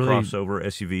that's not a crossover,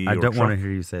 SUV, I or don't truck. want to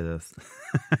hear you say this.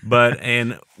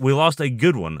 And we lost a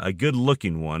good one, a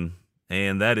good-looking one,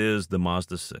 and that is the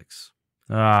Mazda 6.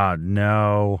 Ah,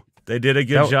 no. They did a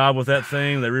good job with that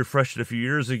thing. They refreshed it a few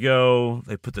years ago.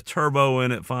 They put the turbo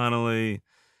in it finally.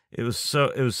 It was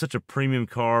such a premium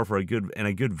car for a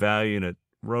good value, and it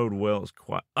rode well. It was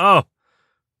quite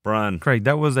Brian. Craig,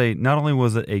 not only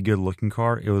was it a good-looking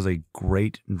car, it was a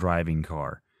great driving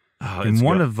car. Oh, and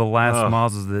one of the last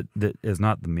Mazdas that is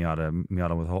not the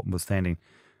Miata withstanding,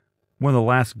 one of the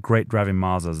last great driving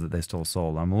Mazdas that they still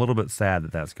sold. I'm a little bit sad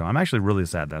that that's gone. I'm actually really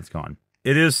sad that's gone.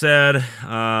 It is sad.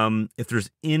 If there's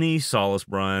any solace,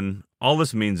 Brian, all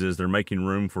this means is they're making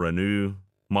room for a new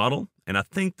model. And I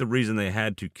think the reason they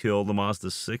had to kill the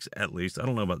Mazda 6, at least, I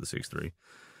don't know about the CX-3,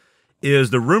 is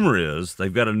the rumor is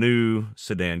they've got a new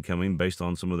sedan coming based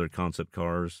on some of their concept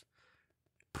cars.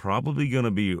 Probably going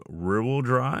to be rear-wheel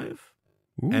drive.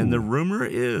 Ooh. And the rumor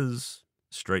is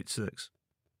straight six.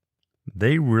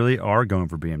 They really are going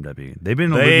for BMW. They've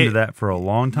been alluding to that for a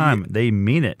long time. They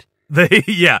mean it.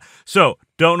 So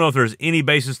don't know if there's any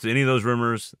basis to any of those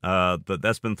rumors, but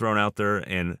that's been thrown out there.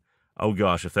 And oh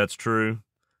gosh, if that's true,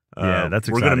 that's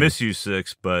exciting. We're going to miss you,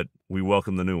 6, but we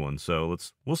welcome the new one. So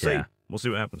we'll see. Yeah. We'll see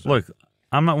what happens. Look,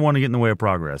 I'm not one to get in the way of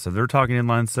progress. If they're talking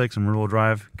inline 6 and rear-wheel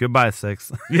drive, goodbye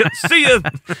 6. Yeah, see ya.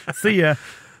 See ya.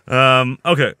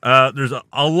 Okay. There's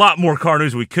a lot more car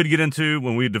news we could get into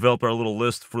when we develop our little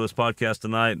list for this podcast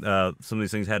tonight. Some of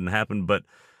these things hadn't happened, but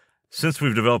since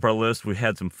we've developed our list, we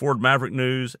had some Ford Maverick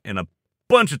news and a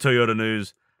bunch of Toyota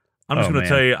news. I'm just going to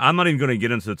tell you, I'm not even going to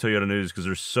get into the Toyota news because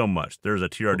there's so much. There's a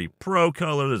TRD Pro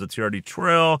color, there's a TRD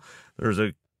Trail, there's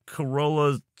a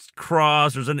Corolla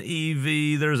Cross, there's an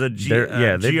EV, there's a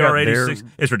GR86.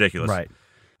 It's ridiculous.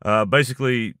 Right.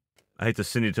 Basically, I hate to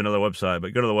send you to another website,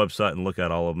 but go to the website and look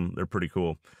at all of them. They're pretty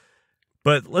cool.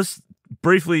 But let's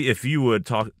briefly, if you would,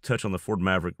 touch on the Ford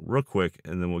Maverick real quick,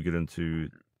 and then we'll get into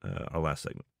our last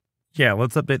segment. Yeah,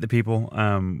 let's update the people.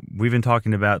 We've been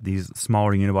talking about these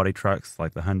smaller unibody trucks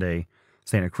like the Hyundai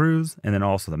Santa Cruz and then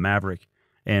also the Maverick.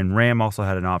 And Ram also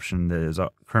had an option that is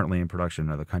currently in production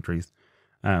in other countries.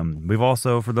 We've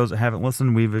also, for those that haven't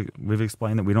listened, we've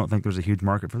explained that we don't think there's a huge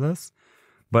market for this.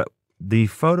 But the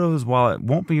photos, while it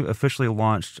won't be officially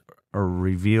launched or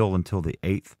revealed until the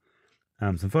 8th,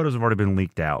 some photos have already been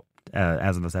leaked out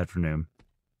as of this afternoon.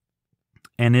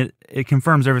 And it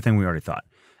confirms everything we already thought.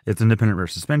 It's independent rear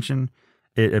suspension.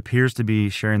 It appears to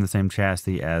be sharing the same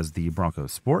chassis as the Bronco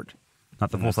Sport, not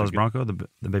the full-size Bronco,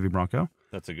 the baby Bronco.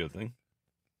 That's a good thing.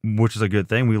 Which is a good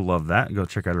thing. We love that. Go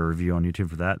check out our review on YouTube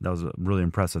for that. That was really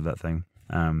impressive, that thing.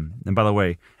 And by the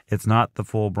way, it's not the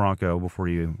full Bronco before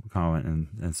you comment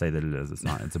and say that it is. It's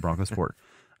not. It's a Bronco Sport.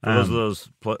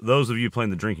 For those of you playing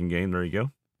the drinking game, there you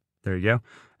go. There you go.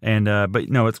 And but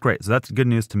no, it's great. So that's good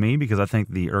news to me because I think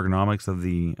the ergonomics of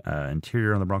the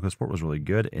interior on the Bronco Sport was really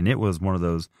good, and it was one of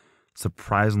those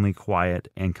surprisingly quiet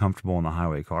and comfortable on the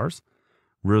highway cars.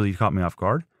 Really caught me off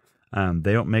guard.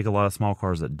 They don't make a lot of small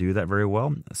cars that do that very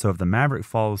well. So if the Maverick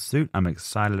follows suit, I'm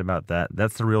excited about that.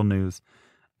 That's the real news,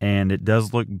 and it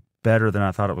does look better than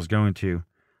I thought it was going to.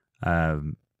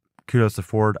 Kudos to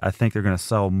Ford. I think they're going to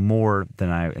sell more than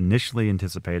I initially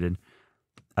anticipated.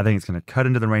 I think it's going to cut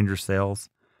into the Ranger sales,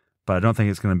 but I don't think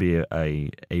it's going to be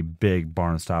a big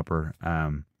barn stopper.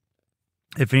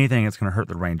 If anything, it's going to hurt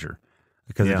the Ranger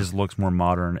because it just looks more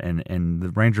modern, and the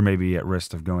Ranger may be at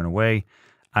risk of going away.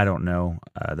 I don't know.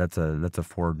 That's a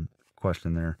Ford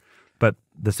question there. But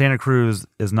the Santa Cruz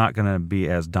is not going to be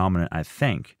as dominant, I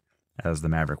think, as the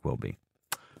Maverick will be.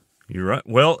 You're right.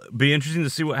 Well, be interesting to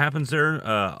see what happens there.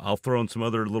 I'll throw in some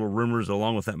other little rumors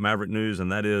along with that Maverick news, and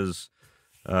that is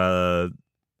the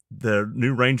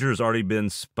new Ranger has already been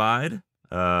spied,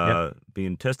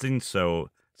 being tested. So it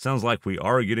sounds like we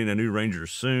are getting a new Ranger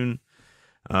soon.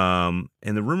 And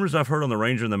the rumors I've heard on the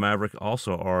Ranger and the Maverick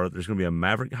also are there's going to be a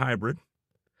Maverick hybrid,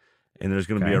 and there's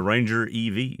going to be a Ranger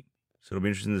EV. So it'll be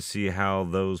interesting to see how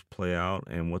those play out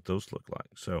and what those look like.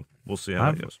 So we'll see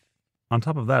how that goes. On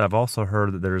top of that, I've also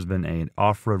heard that there's been an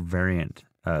off-road variant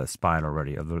spied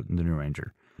already of the new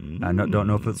Ranger. I don't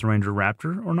know if it's the Ranger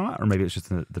Raptor or not, or maybe it's just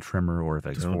the trimmer or if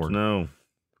it's Ford. Don't know.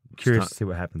 Curious to see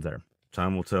what happens there.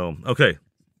 Time will tell. Okay,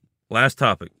 last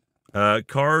topic.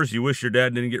 Cars you wish your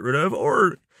dad didn't get rid of,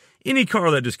 or any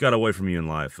car that just got away from you in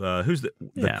life. Who's the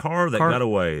car that got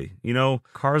away? You know,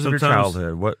 cars of your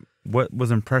childhood. What was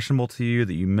impressionable to you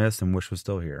that you missed and wish was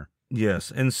still here?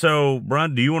 Yes. And so,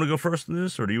 Brian, do you want to go first in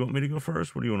this, or do you want me to go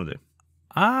first? What do you want to do?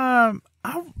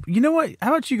 You know what? How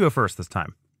about you go first this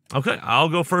time? Okay, I'll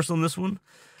go first on this one.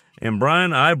 And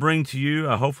Brian, I bring to you,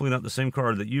 hopefully not the same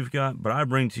car that you've got, but I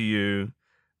bring to you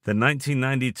the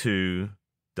 1992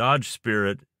 Dodge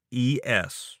Spirit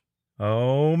ES.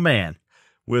 Oh, man.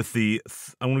 With the,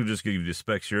 I want to just give you the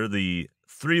specs here, the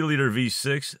 3-liter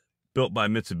V6 built by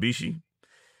Mitsubishi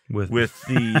with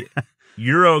the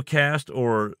Eurocast,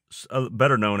 or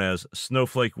better known as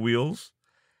Snowflake wheels.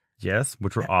 Yes,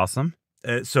 which were awesome.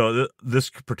 So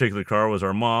this particular car was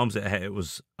our mom's. It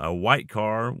was a white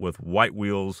car with white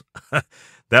wheels.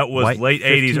 That was white, late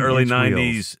 80s, early 90s.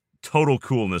 Wheels. Total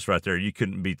coolness right there. You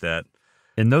couldn't beat that.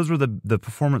 And those were the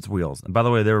performance wheels. And by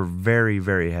the way, they were very,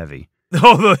 very heavy.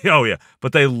 Oh yeah.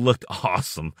 But they looked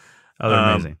awesome. Oh, they're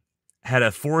amazing. Had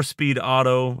a 4-speed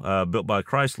auto built by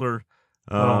Chrysler.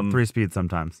 3-speed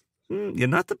sometimes. Yeah,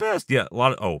 not the best. Yeah,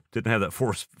 didn't have that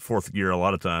fourth gear a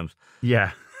lot of times.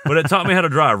 Yeah. But it taught me how to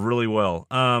drive really well.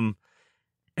 And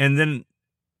then,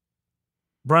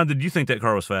 Brian, did you think that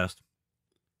car was fast?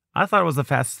 I thought it was the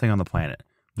fastest thing on the planet,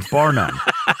 bar none.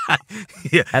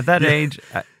 Yeah. At that age,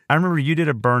 I remember you did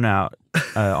a burnout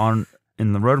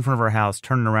in the road in front of our house,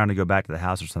 turning around to go back to the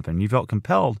house or something. You felt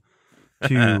compelled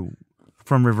to,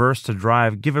 from reverse to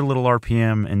drive, give it a little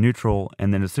RPM and neutral,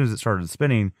 and then as soon as it started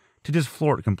spinning, to just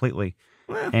floor it completely.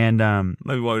 Well, and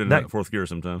maybe why we didn't have fourth gear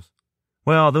sometimes.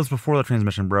 Well, that was before the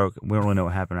transmission broke. We don't really know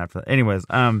what happened after that. Anyways,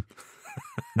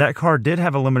 that car did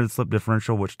have a limited slip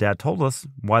differential, which Dad told us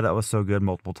why that was so good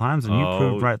multiple times, and you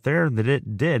proved right there that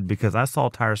it did, because I saw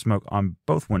tire smoke on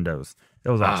both windows.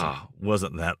 It was awesome.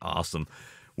 Wasn't that awesome?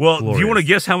 Well, glorious. Do you want to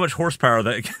guess how much horsepower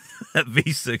that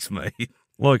V6 made?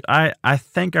 Look, I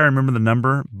think I remember the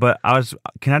number, but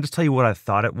can I just tell you what I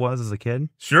thought it was as a kid?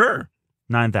 Sure.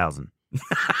 9,000.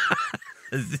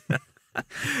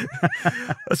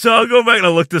 So I'll go back and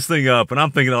I'll look this thing up, and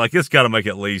I'm thinking like it's got to make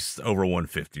at least over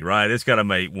 150, right? It's got to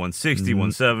make 160,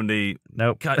 170.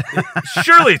 Nope.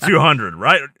 Surely 200,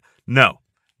 right? No.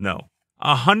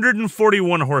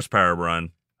 141 horsepower,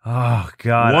 Brian. Oh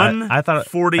God,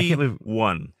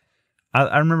 141.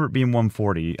 I remember it being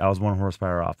 140. I was 1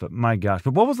 horsepower off, but my gosh!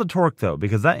 But what was the torque though?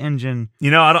 Because that engine,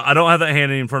 I don't have that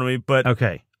handy in front of me. But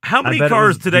okay, how many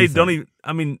cars today don't even?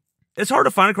 I mean, it's hard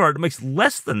to find a car that makes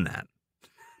less than that.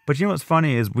 But you know what's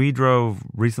funny is we drove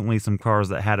recently some cars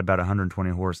that had about 120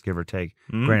 horse, give or take.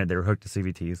 Mm-hmm. Granted, they were hooked to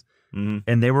CVTs,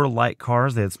 and they were light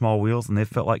cars. They had small wheels, and they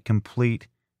felt like complete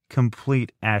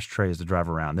ashtrays to drive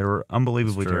around. They were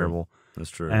unbelievably terrible. That's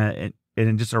true. And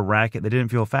just a racket. They didn't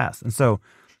feel fast, and so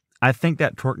I think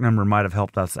that torque number might have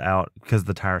helped us out because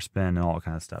the tire spin and all that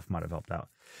kind of stuff might have helped out.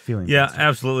 Yeah,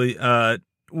 absolutely.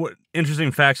 What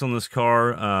interesting facts on this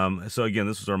car. So again,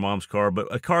 this was our mom's car, but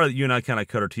a car that you and I kind of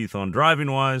cut our teeth on driving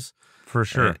wise, for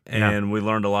sure. And we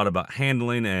learned a lot about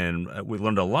handling, and we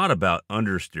learned a lot about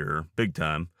understeer, big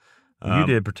time. You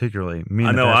did particularly. Me,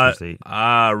 I in the know. passenger seat.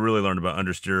 I really learned about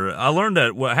understeer. I learned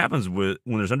that what happens when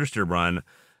there's understeer, Brian.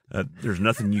 there's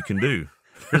nothing you can do.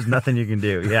 There's nothing you can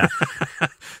do. Yeah.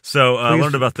 So I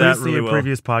learned about that really see well. a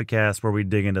previous podcast where we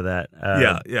dig into that.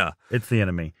 Yeah. It's the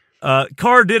enemy.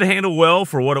 Car did handle well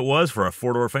for what it was for a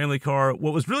four-door family car.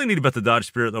 What was really neat about the Dodge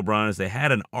Spirit, though, Brian, is they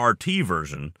had an RT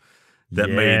version that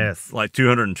made like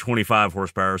 225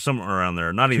 horsepower, somewhere around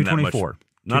there. Not even that much.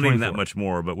 Not even that much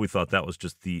more, but we thought that was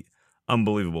just the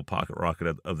unbelievable pocket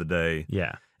rocket of the day.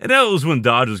 Yeah. And that was when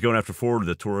Dodge was going after Ford with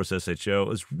the Taurus SHO. It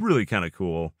was really kind of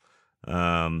cool.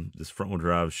 This front-wheel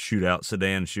drive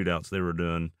sedan shootouts they were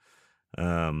doing.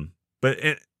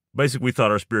 But basically, we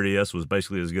thought our Spirit ES was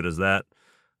basically as good as that.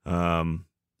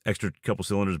 Extra couple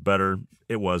cylinders better.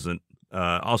 It wasn't.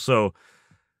 Also,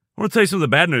 I want to tell you some of the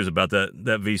bad news about that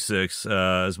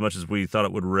V6. As much as we thought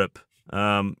it would rip,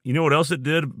 you know what else it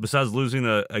did besides losing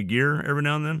a gear every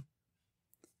now and then?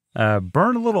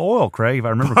 Burned a little oil, Craig, if I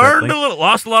remember correctly.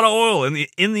 Lost a lot of oil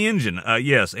in the engine.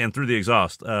 Yes, and through the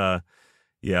exhaust.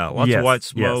 Yeah, lots of white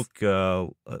smoke.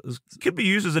 Yes. Could be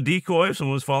used as a decoy if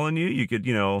someone was following you. You could,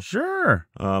 sure,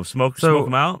 smoke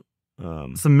them out.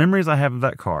 Some memories I have of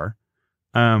that car.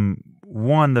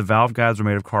 One, the valve guides were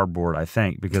made of cardboard, I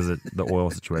think, because of the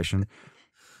oil situation.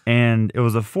 And it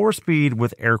was a 4-speed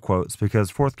with air quotes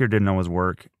because fourth gear didn't always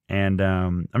work. And I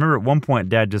remember at one point,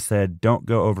 Dad just said, "Don't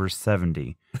go over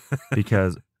 70,"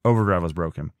 because overdrive was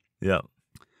broken. Yeah,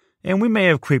 and we may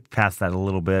have creeped past that a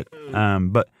little bit.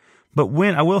 But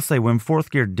when I will say when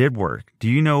fourth gear did work, do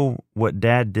you know what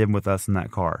Dad did with us in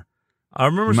that car? I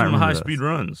remember some high-speed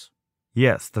runs.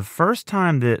 Yes, the first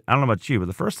time that I don't know about you, but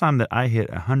the first time that I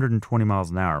hit 120 miles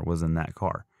an hour was in that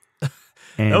car.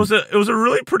 And it was a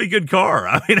really pretty good car.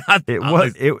 I mean,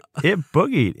 it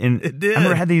boogied, and it did. I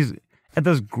remember it had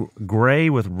those gray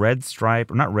with red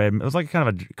stripe, or not red. It was like kind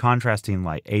of a contrasting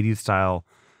like 80s style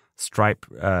stripe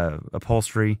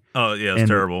upholstery. Oh yeah, it's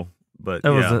terrible, but it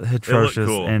was atrocious.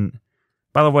 Cool. And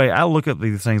by the way, I look at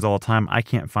these things all the time. I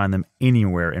can't find them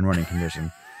anywhere in running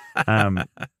condition.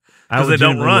 Because they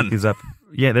don't run. Look these up.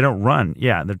 Yeah, they don't run.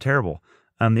 Yeah, they're terrible.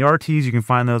 The RTs, you can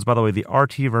find those. By the way, the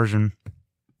RT version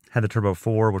had the Turbo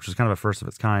 4, which was kind of a first of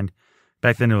its kind.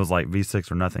 Back then, it was like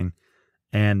V6 or nothing.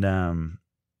 And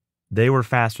they were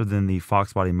faster than the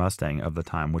Fox Body Mustang of the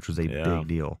time, which was a big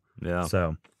deal. Yeah.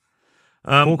 So,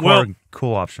 cool car,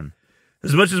 cool option.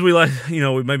 As much as we like,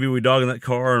 maybe we dog in that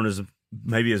car, and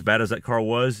maybe as bad as that car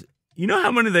was, you know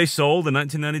how many they sold in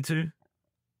 1992?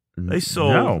 They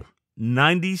sold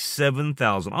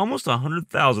 97,000, almost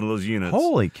 100,000 of those units.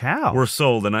 Holy cow! Were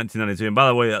sold in 1992. And by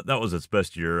the way, that was its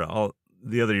best year.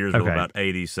 The other years were about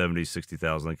 80, 70,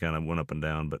 60,000. They kind of went up and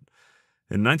down. But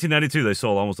in 1992, they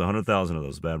sold almost 100,000 of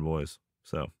those bad boys.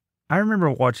 So I remember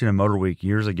watching a Motor Week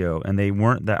years ago, and they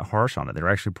weren't that harsh on it. They were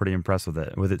actually pretty impressed with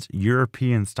it, with its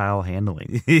European-style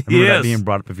handling. I remember that being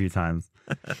brought up a few times.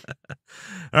 All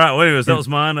right, well, anyways, that was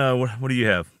mine. What do you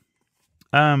have?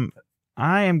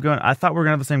 I thought we were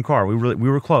gonna have the same car. We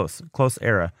were close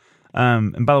era.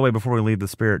 And by the way, before we leave the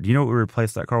Spirit, do you know what we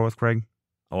replaced that car with, Craig?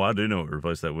 Oh, I do know what we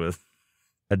replaced that with.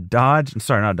 A Chrysler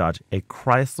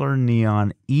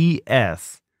Neon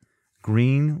ES,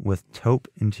 green with taupe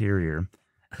interior,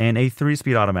 and a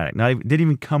 3-speed automatic. Now, it didn't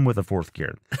even come with a fourth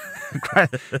gear.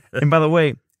 And by the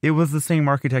way, it was the same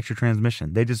architecture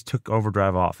transmission. They just took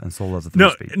overdrive off and sold us a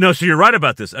 3-speed. No, so you're right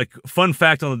about this. A fun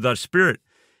fact on the Dodge Spirit.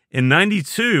 In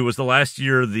 92 was the last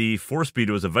year the 4-speed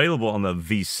was available on the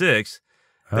V6.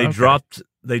 They dropped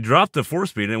the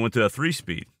 4-speed and went to a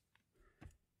 3-speed.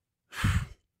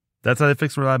 That's how they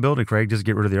fix reliability, Craig. Just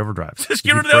get rid of the overdrive. Just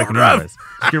get rid of the overdrive. Just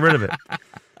get rid of it.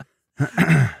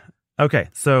 Okay,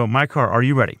 so my car. Are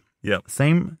you ready? Yep.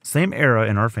 Same era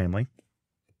in our family.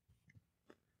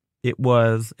 It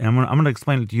was, and I'm gonna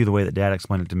explain it to you the way that Dad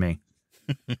explained it to me.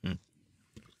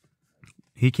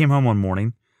 He came home one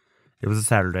morning. It was a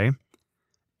Saturday,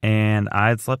 and I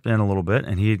had slept in a little bit,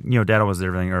 and Dad always did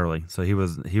everything early, so he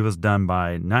was done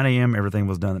by 9 a.m. Everything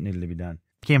was done that needed to be done.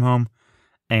 He came home,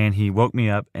 and he woke me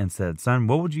up and said, "Son,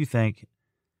 what would you think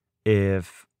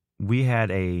if we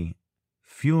had a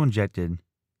fuel-injected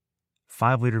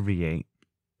 5-liter V8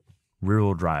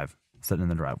 rear-wheel drive sitting in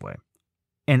the driveway?"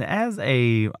 And as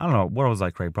I don't know, what was I,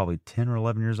 Craig? Probably 10 or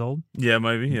 11 years old? Yeah,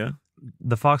 maybe, yeah.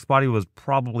 The Fox Body was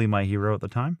probably my hero at the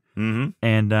time. Mm-hmm.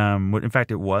 And in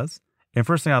fact, it was. And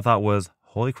first thing I thought was,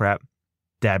 holy crap,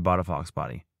 Dad bought a Fox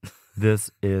Body. This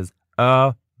is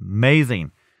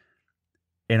amazing.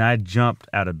 And I jumped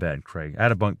out of bed, Craig. I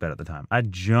had a bunk bed at the time. I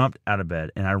jumped out of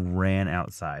bed and I ran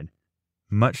outside.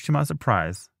 Much to my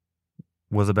surprise,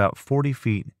 was about 40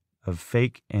 feet of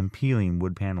fake and peeling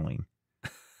wood paneling.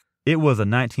 It was a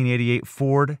 1988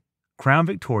 Ford Crown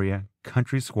Victoria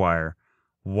Country Squire,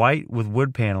 white with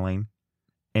wood paneling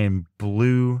and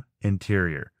blue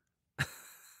interior.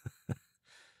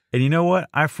 And you know what?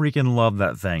 I freaking love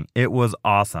that thing. It was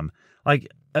awesome. Like,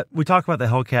 we talk about the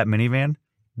Hellcat minivan.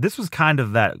 This was kind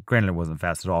of that. Granted, it wasn't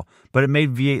fast at all, but it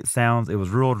made V8 sounds. It was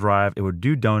rear-wheel drive. It would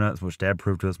do donuts, which Dad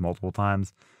proved to us multiple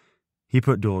times. He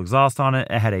put dual exhaust on it.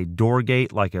 It had a door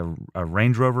gate like a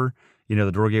Range Rover. You know,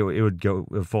 the door gate, it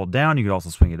would fold down. You could also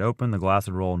swing it open. The glass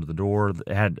would roll into the door.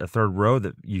 It had a third row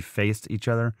that you faced each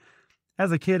other.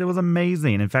 As a kid, it was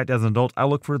amazing. In fact, as an adult, I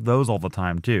look for those all the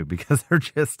time too, because they're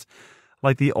just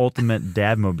like the ultimate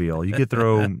dadmobile. You could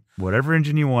throw whatever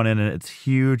engine you want in it. It's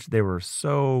huge. They were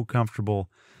so comfortable.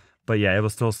 But yeah, it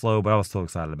was still slow, but I was still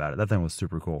excited about it. That thing was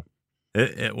super cool.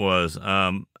 It was.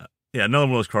 Yeah, another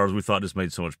one of those cars we thought just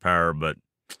made so much power, but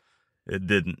it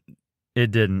didn't.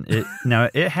 It didn't. Now,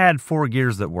 it had 4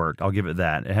 gears that worked. I'll give it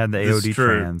that. It had the AOD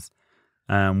trans,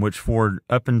 which Ford,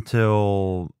 up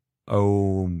until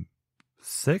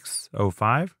 06,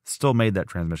 05, still made that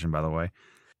transmission, by the way.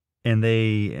 And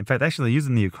they, in fact, actually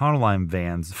using the Econoline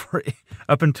vans for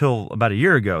up until about a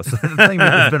year ago. So the thing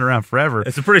has been around forever.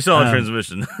 It's a pretty solid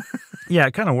transmission. Yeah,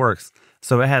 it kind of works.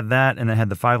 So it had that, and it had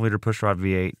the 5-liter pushrod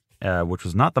V8. Which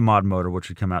was not the mod motor, which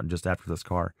would come out just after this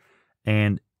car.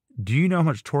 And do you know how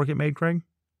much torque it made, Craig?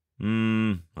 I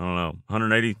don't know.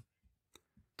 180?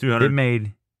 200? It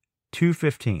made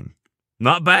 215.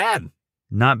 Not bad.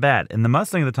 Not bad. And the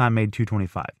Mustang at the time made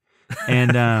 225.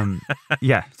 And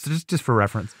yeah, so just for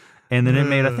reference. And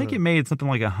then I think it made something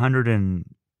like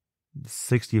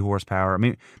 160 horsepower. I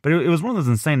mean, but it was one of those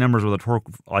insane numbers where the torque,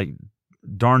 like,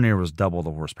 darn near was double the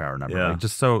horsepower number. Yeah. Like,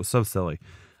 just so silly.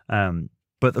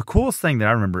 But the coolest thing that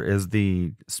I remember is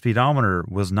the speedometer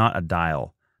was not a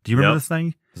dial. Do you remember this thing?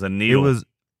 It was a needle.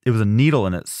 It was a needle,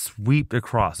 and it sweeped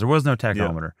across. There was no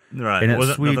tachometer. Yeah. Right. And it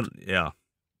wasn't sweeped. nothing,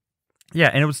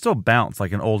 yeah, and it would still bounce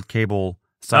like an old cable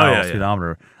style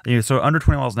speedometer. Yeah. So under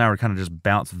 20 miles an hour, it kind of just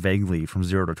bounced vaguely from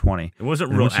 0 to 20. It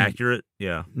wasn't real accurate.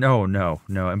 Yeah. No.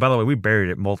 And by the way, we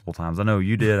buried it multiple times. I know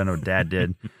you did. I know Dad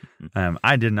did.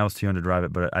 I didn't. I was too young to drive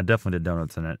it, but I definitely did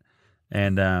donuts in it.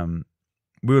 And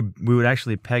we would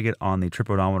actually peg it on the trip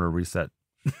odometer reset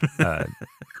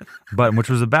button, which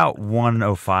was about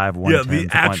 105, 110. Yeah,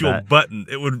 the actual like button.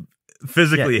 It would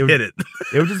physically hit it.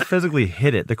 It would just physically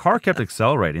hit it. The car kept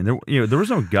accelerating. There was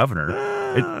no governor.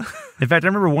 In fact, I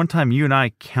remember one time you and I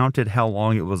counted how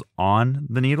long it was on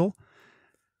the needle.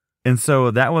 And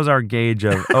so that was our gauge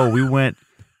of, we went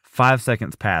 5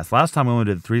 seconds past. Last time we only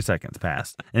did 3 seconds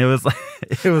past. And it was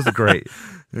like, it was great.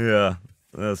 Yeah.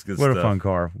 That's good what stuff. A fun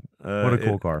car. What a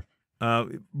cool car.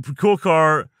 Cool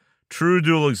car, true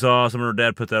dual exhaust. I remember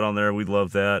Dad put that on there. We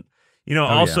loved that.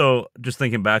 Just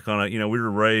thinking back on it, we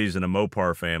were raised in a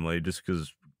Mopar family just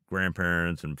because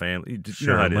grandparents and family. You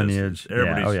know how it lineage.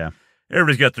 Is.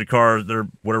 Everybody's got their cars, their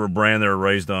whatever brand they were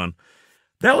raised on.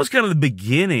 That was kind of the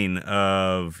beginning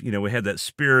of, we had that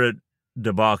Spirit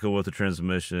debacle with the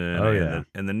transmission.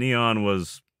 And the Neon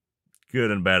was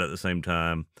good and bad at the same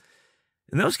time.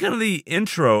 And that was kind of the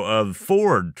intro of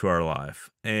Ford to our life.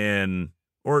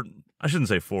 Or I shouldn't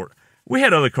say Ford. We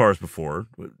had other cars before.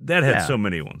 Dad had so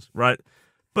many ones, right?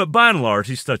 But by and large,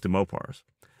 he stuck to Mopars.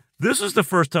 This was the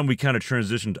first time we kind of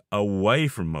transitioned away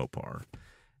from Mopar.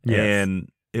 Yes.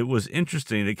 And it was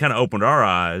interesting. It kind of opened our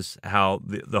eyes how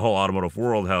the whole automotive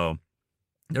world, how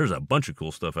there's a bunch of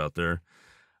cool stuff out there.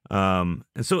 And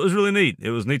so it was really neat.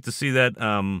 It was neat to see that.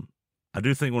 I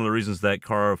do think one of the reasons that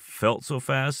car felt so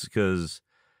fast is because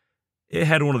it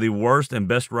had one of the worst and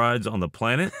best rides on the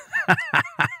planet.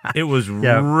 It was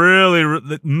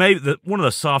really maybe one of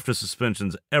the softest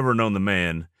suspensions ever known to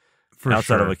man.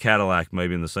 Outside of a Cadillac,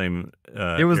 maybe in the same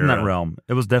it was era. in that realm.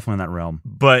 It was definitely in that realm.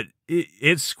 But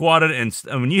it squatted,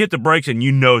 and you hit the brakes and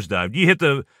you nosedived. You hit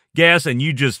the gas and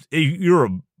you were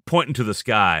pointing to the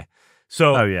sky.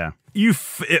 So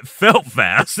it felt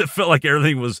fast. It felt like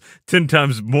everything was 10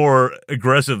 times more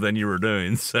aggressive than you were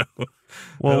doing. So that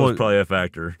was probably a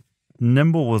factor.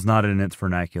 Nimble was not in its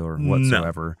vernacular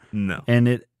whatsoever. No. And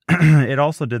it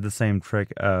also did the same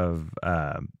trick of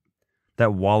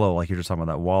that wallow, like you're just talking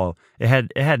about, that wallow. It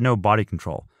had no body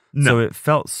control. No. So it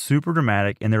felt super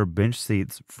dramatic, and there were bench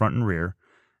seats front and rear.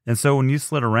 And so when you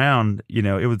slid around,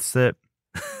 it would sit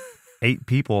 8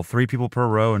 people, 3 people per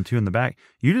row and 2 in the back.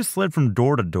 You just slid from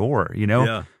door to door,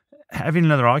 Yeah. Having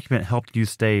another occupant helped you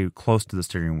stay close to the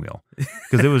steering wheel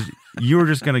because you were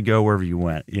just going to go wherever you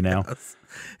went, Yes.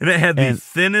 And it had the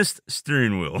thinnest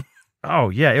steering wheel. Oh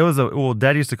yeah, it was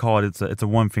Dad used to call it. It's a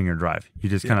 1-finger drive. You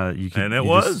just kind of and it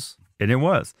was.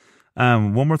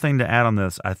 One more thing to add on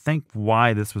this. I think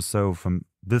why this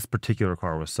particular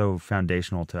car was so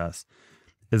foundational to us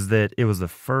is that it was the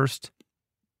first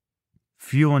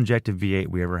fuel injected V8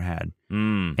 we ever had.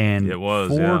 And it was.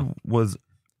 Ford was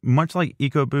much like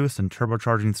EcoBoost and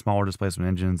turbocharging smaller displacement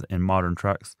engines in modern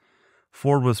trucks,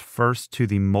 Ford was first to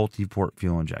the multi-port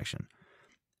fuel injection.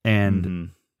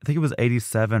 And I think it was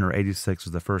 87 or 86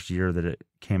 was the first year that it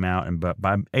came out. And but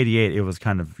by 88, it was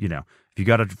kind of, if you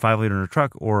got a 5-liter in a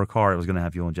truck or a car, it was going to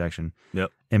have fuel injection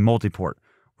in multi-port.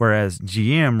 Whereas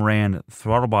GM ran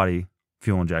throttle body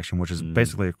fuel injection, which is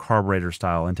basically a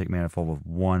carburetor-style intake manifold with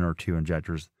 1 or 2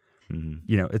 injectors.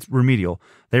 It's remedial.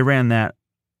 They ran that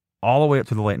all the way up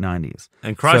to the late 90s.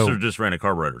 And Chrysler just ran a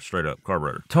carburetor, straight up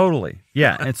carburetor. Totally.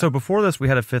 Yeah. And so before this, we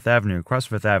had a Chrysler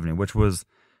Fifth Avenue, which was,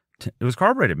 it was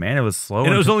carbureted, man. It was slow.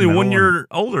 And it was only 1 year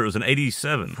older. It was an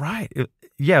 87. Right. It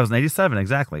was an 87,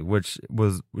 exactly, which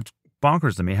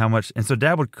bonkers to me how much. And so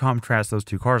Dad would contrast those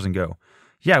two cars and go,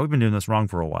 yeah, we've been doing this wrong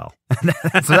for a while.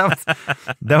 So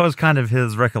that was kind of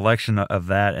his recollection of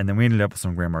that. And then we ended up with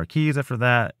some Grand Marquis after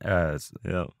that. And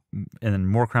then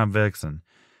more Crown Vics. And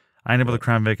I ended up with a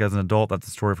Crown Vic as an adult. That's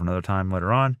a story for another time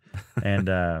later on.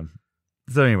 And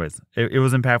so anyways, it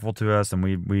was impactful to us.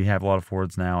 And we have a lot of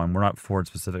Fords now. And we're not Ford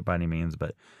specific by any means,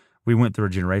 but we went through a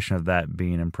generation of that,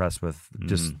 being impressed with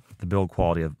just the build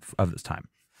quality of this time.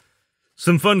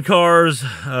 Some fun cars.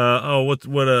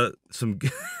 Some...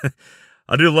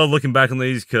 I do love looking back on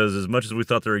these because as much as we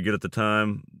thought they were good at the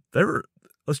time,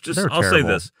 I'll say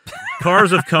this.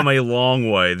 Cars have come a long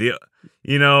way. They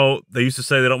used to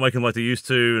say they don't make them like they used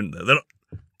to, and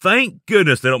thank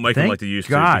goodness they don't make them like they used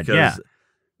to. Because,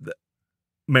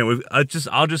 man,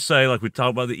 I'll just say, like we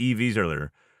talked about the EVs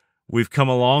earlier, we've come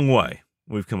a long way.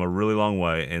 We've come a really long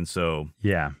way, and so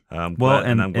I'm glad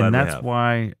and that's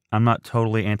why I'm not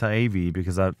totally anti-AV,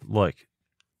 because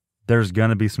there's going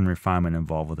to be some refinement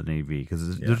involved with an EV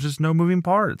because there's just no moving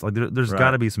parts. Like there's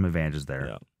got to be some advantages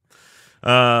there.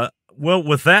 Yeah. Well,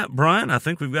 with that, Brian, I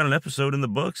think we've got an episode in the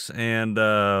books, and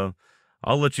I'll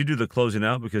let you do the closing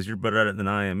out because you're better at it than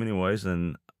I am anyways.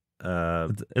 And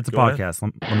it's a podcast.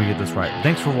 Let me get this right.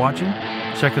 Thanks for watching.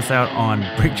 Check us out on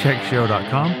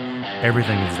BrakeCheckShow.com.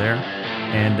 Everything is there.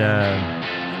 And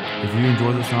if you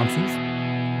enjoy this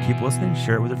nonsense, keep listening.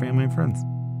 Share it with your family and friends.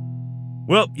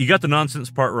 Well, you got the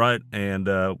nonsense part right, and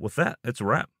with that, it's a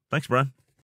wrap. Thanks, Brian.